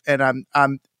life, and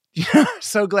I'm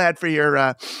so glad for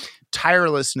your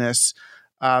tirelessness.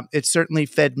 It certainly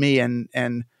fed me,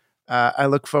 and I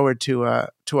look forward to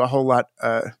a whole lot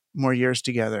more years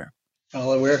together.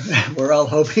 Well, we're all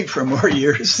hoping for more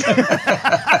years.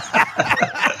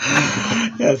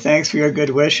 Yeah, thanks for your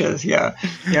good wishes. Yeah,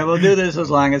 we'll do this as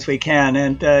long as we can,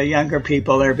 and younger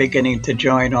people are beginning to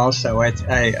join. Also,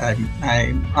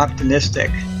 I'm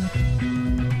optimistic.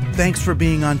 Thanks for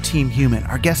being on Team Human.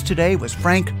 Our guest today was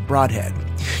Frank Broadhead.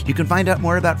 You can find out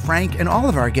more about Frank and all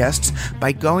of our guests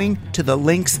by going to the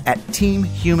links at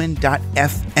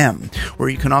teamhuman.fm, where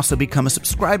you can also become a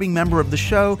subscribing member of the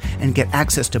show and get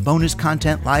access to bonus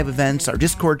content, live events, our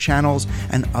Discord channels,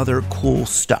 and other cool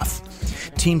stuff.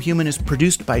 Team Human is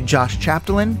produced by Josh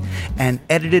Chapdelaine and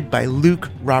edited by Luke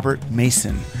Robert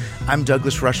Mason. I'm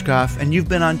Douglas Rushkoff, and you've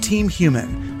been on Team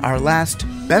Human, our last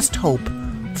best hope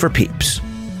for peeps.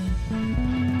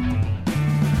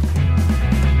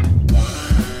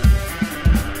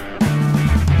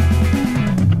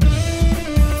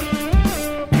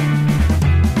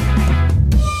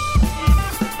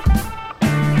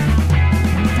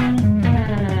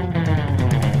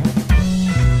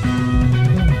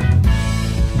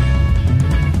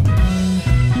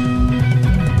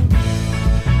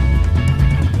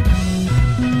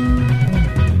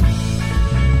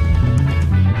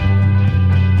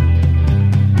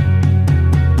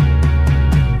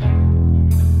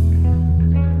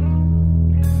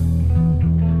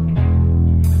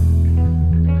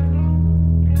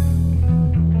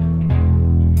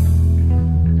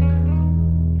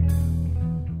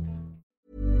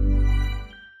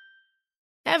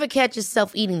 Ever catch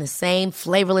yourself eating the same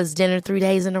flavorless dinner 3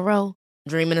 days in a row?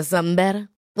 Dreaming of something better?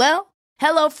 Well,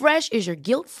 HelloFresh is your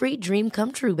guilt-free dream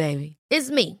come true, baby.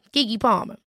 It's me, Keke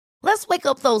Palmer. Let's wake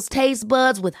up those taste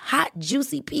buds with hot,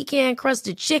 juicy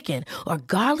pecan-crusted chicken or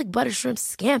garlic butter shrimp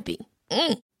scampi.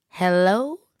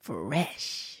 Hello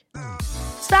Fresh.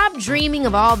 Stop dreaming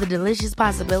of all the delicious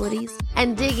possibilities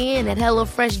and dig in at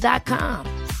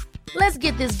HelloFresh.com. Let's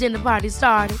get this dinner party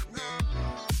started.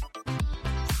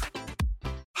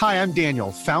 Hi, I'm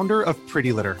Daniel, founder of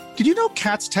Pretty Litter. Did you know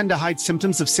cats tend to hide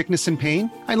symptoms of sickness and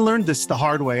pain? I learned this the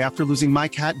hard way after losing my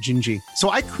cat, Gingy. So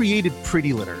I created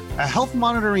Pretty Litter, a health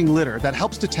monitoring litter that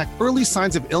helps detect early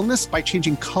signs of illness by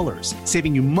changing colors,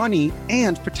 saving you money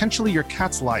and potentially your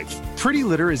cat's life. Pretty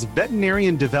Litter is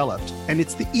veterinarian developed, and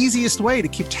it's the easiest way to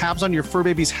keep tabs on your fur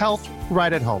baby's health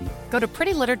right at home. Go to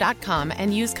prettylitter.com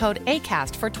and use code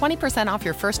ACAST for 20% off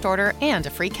your first order and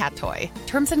a free cat toy.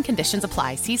 Terms and conditions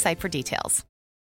apply. See site for details.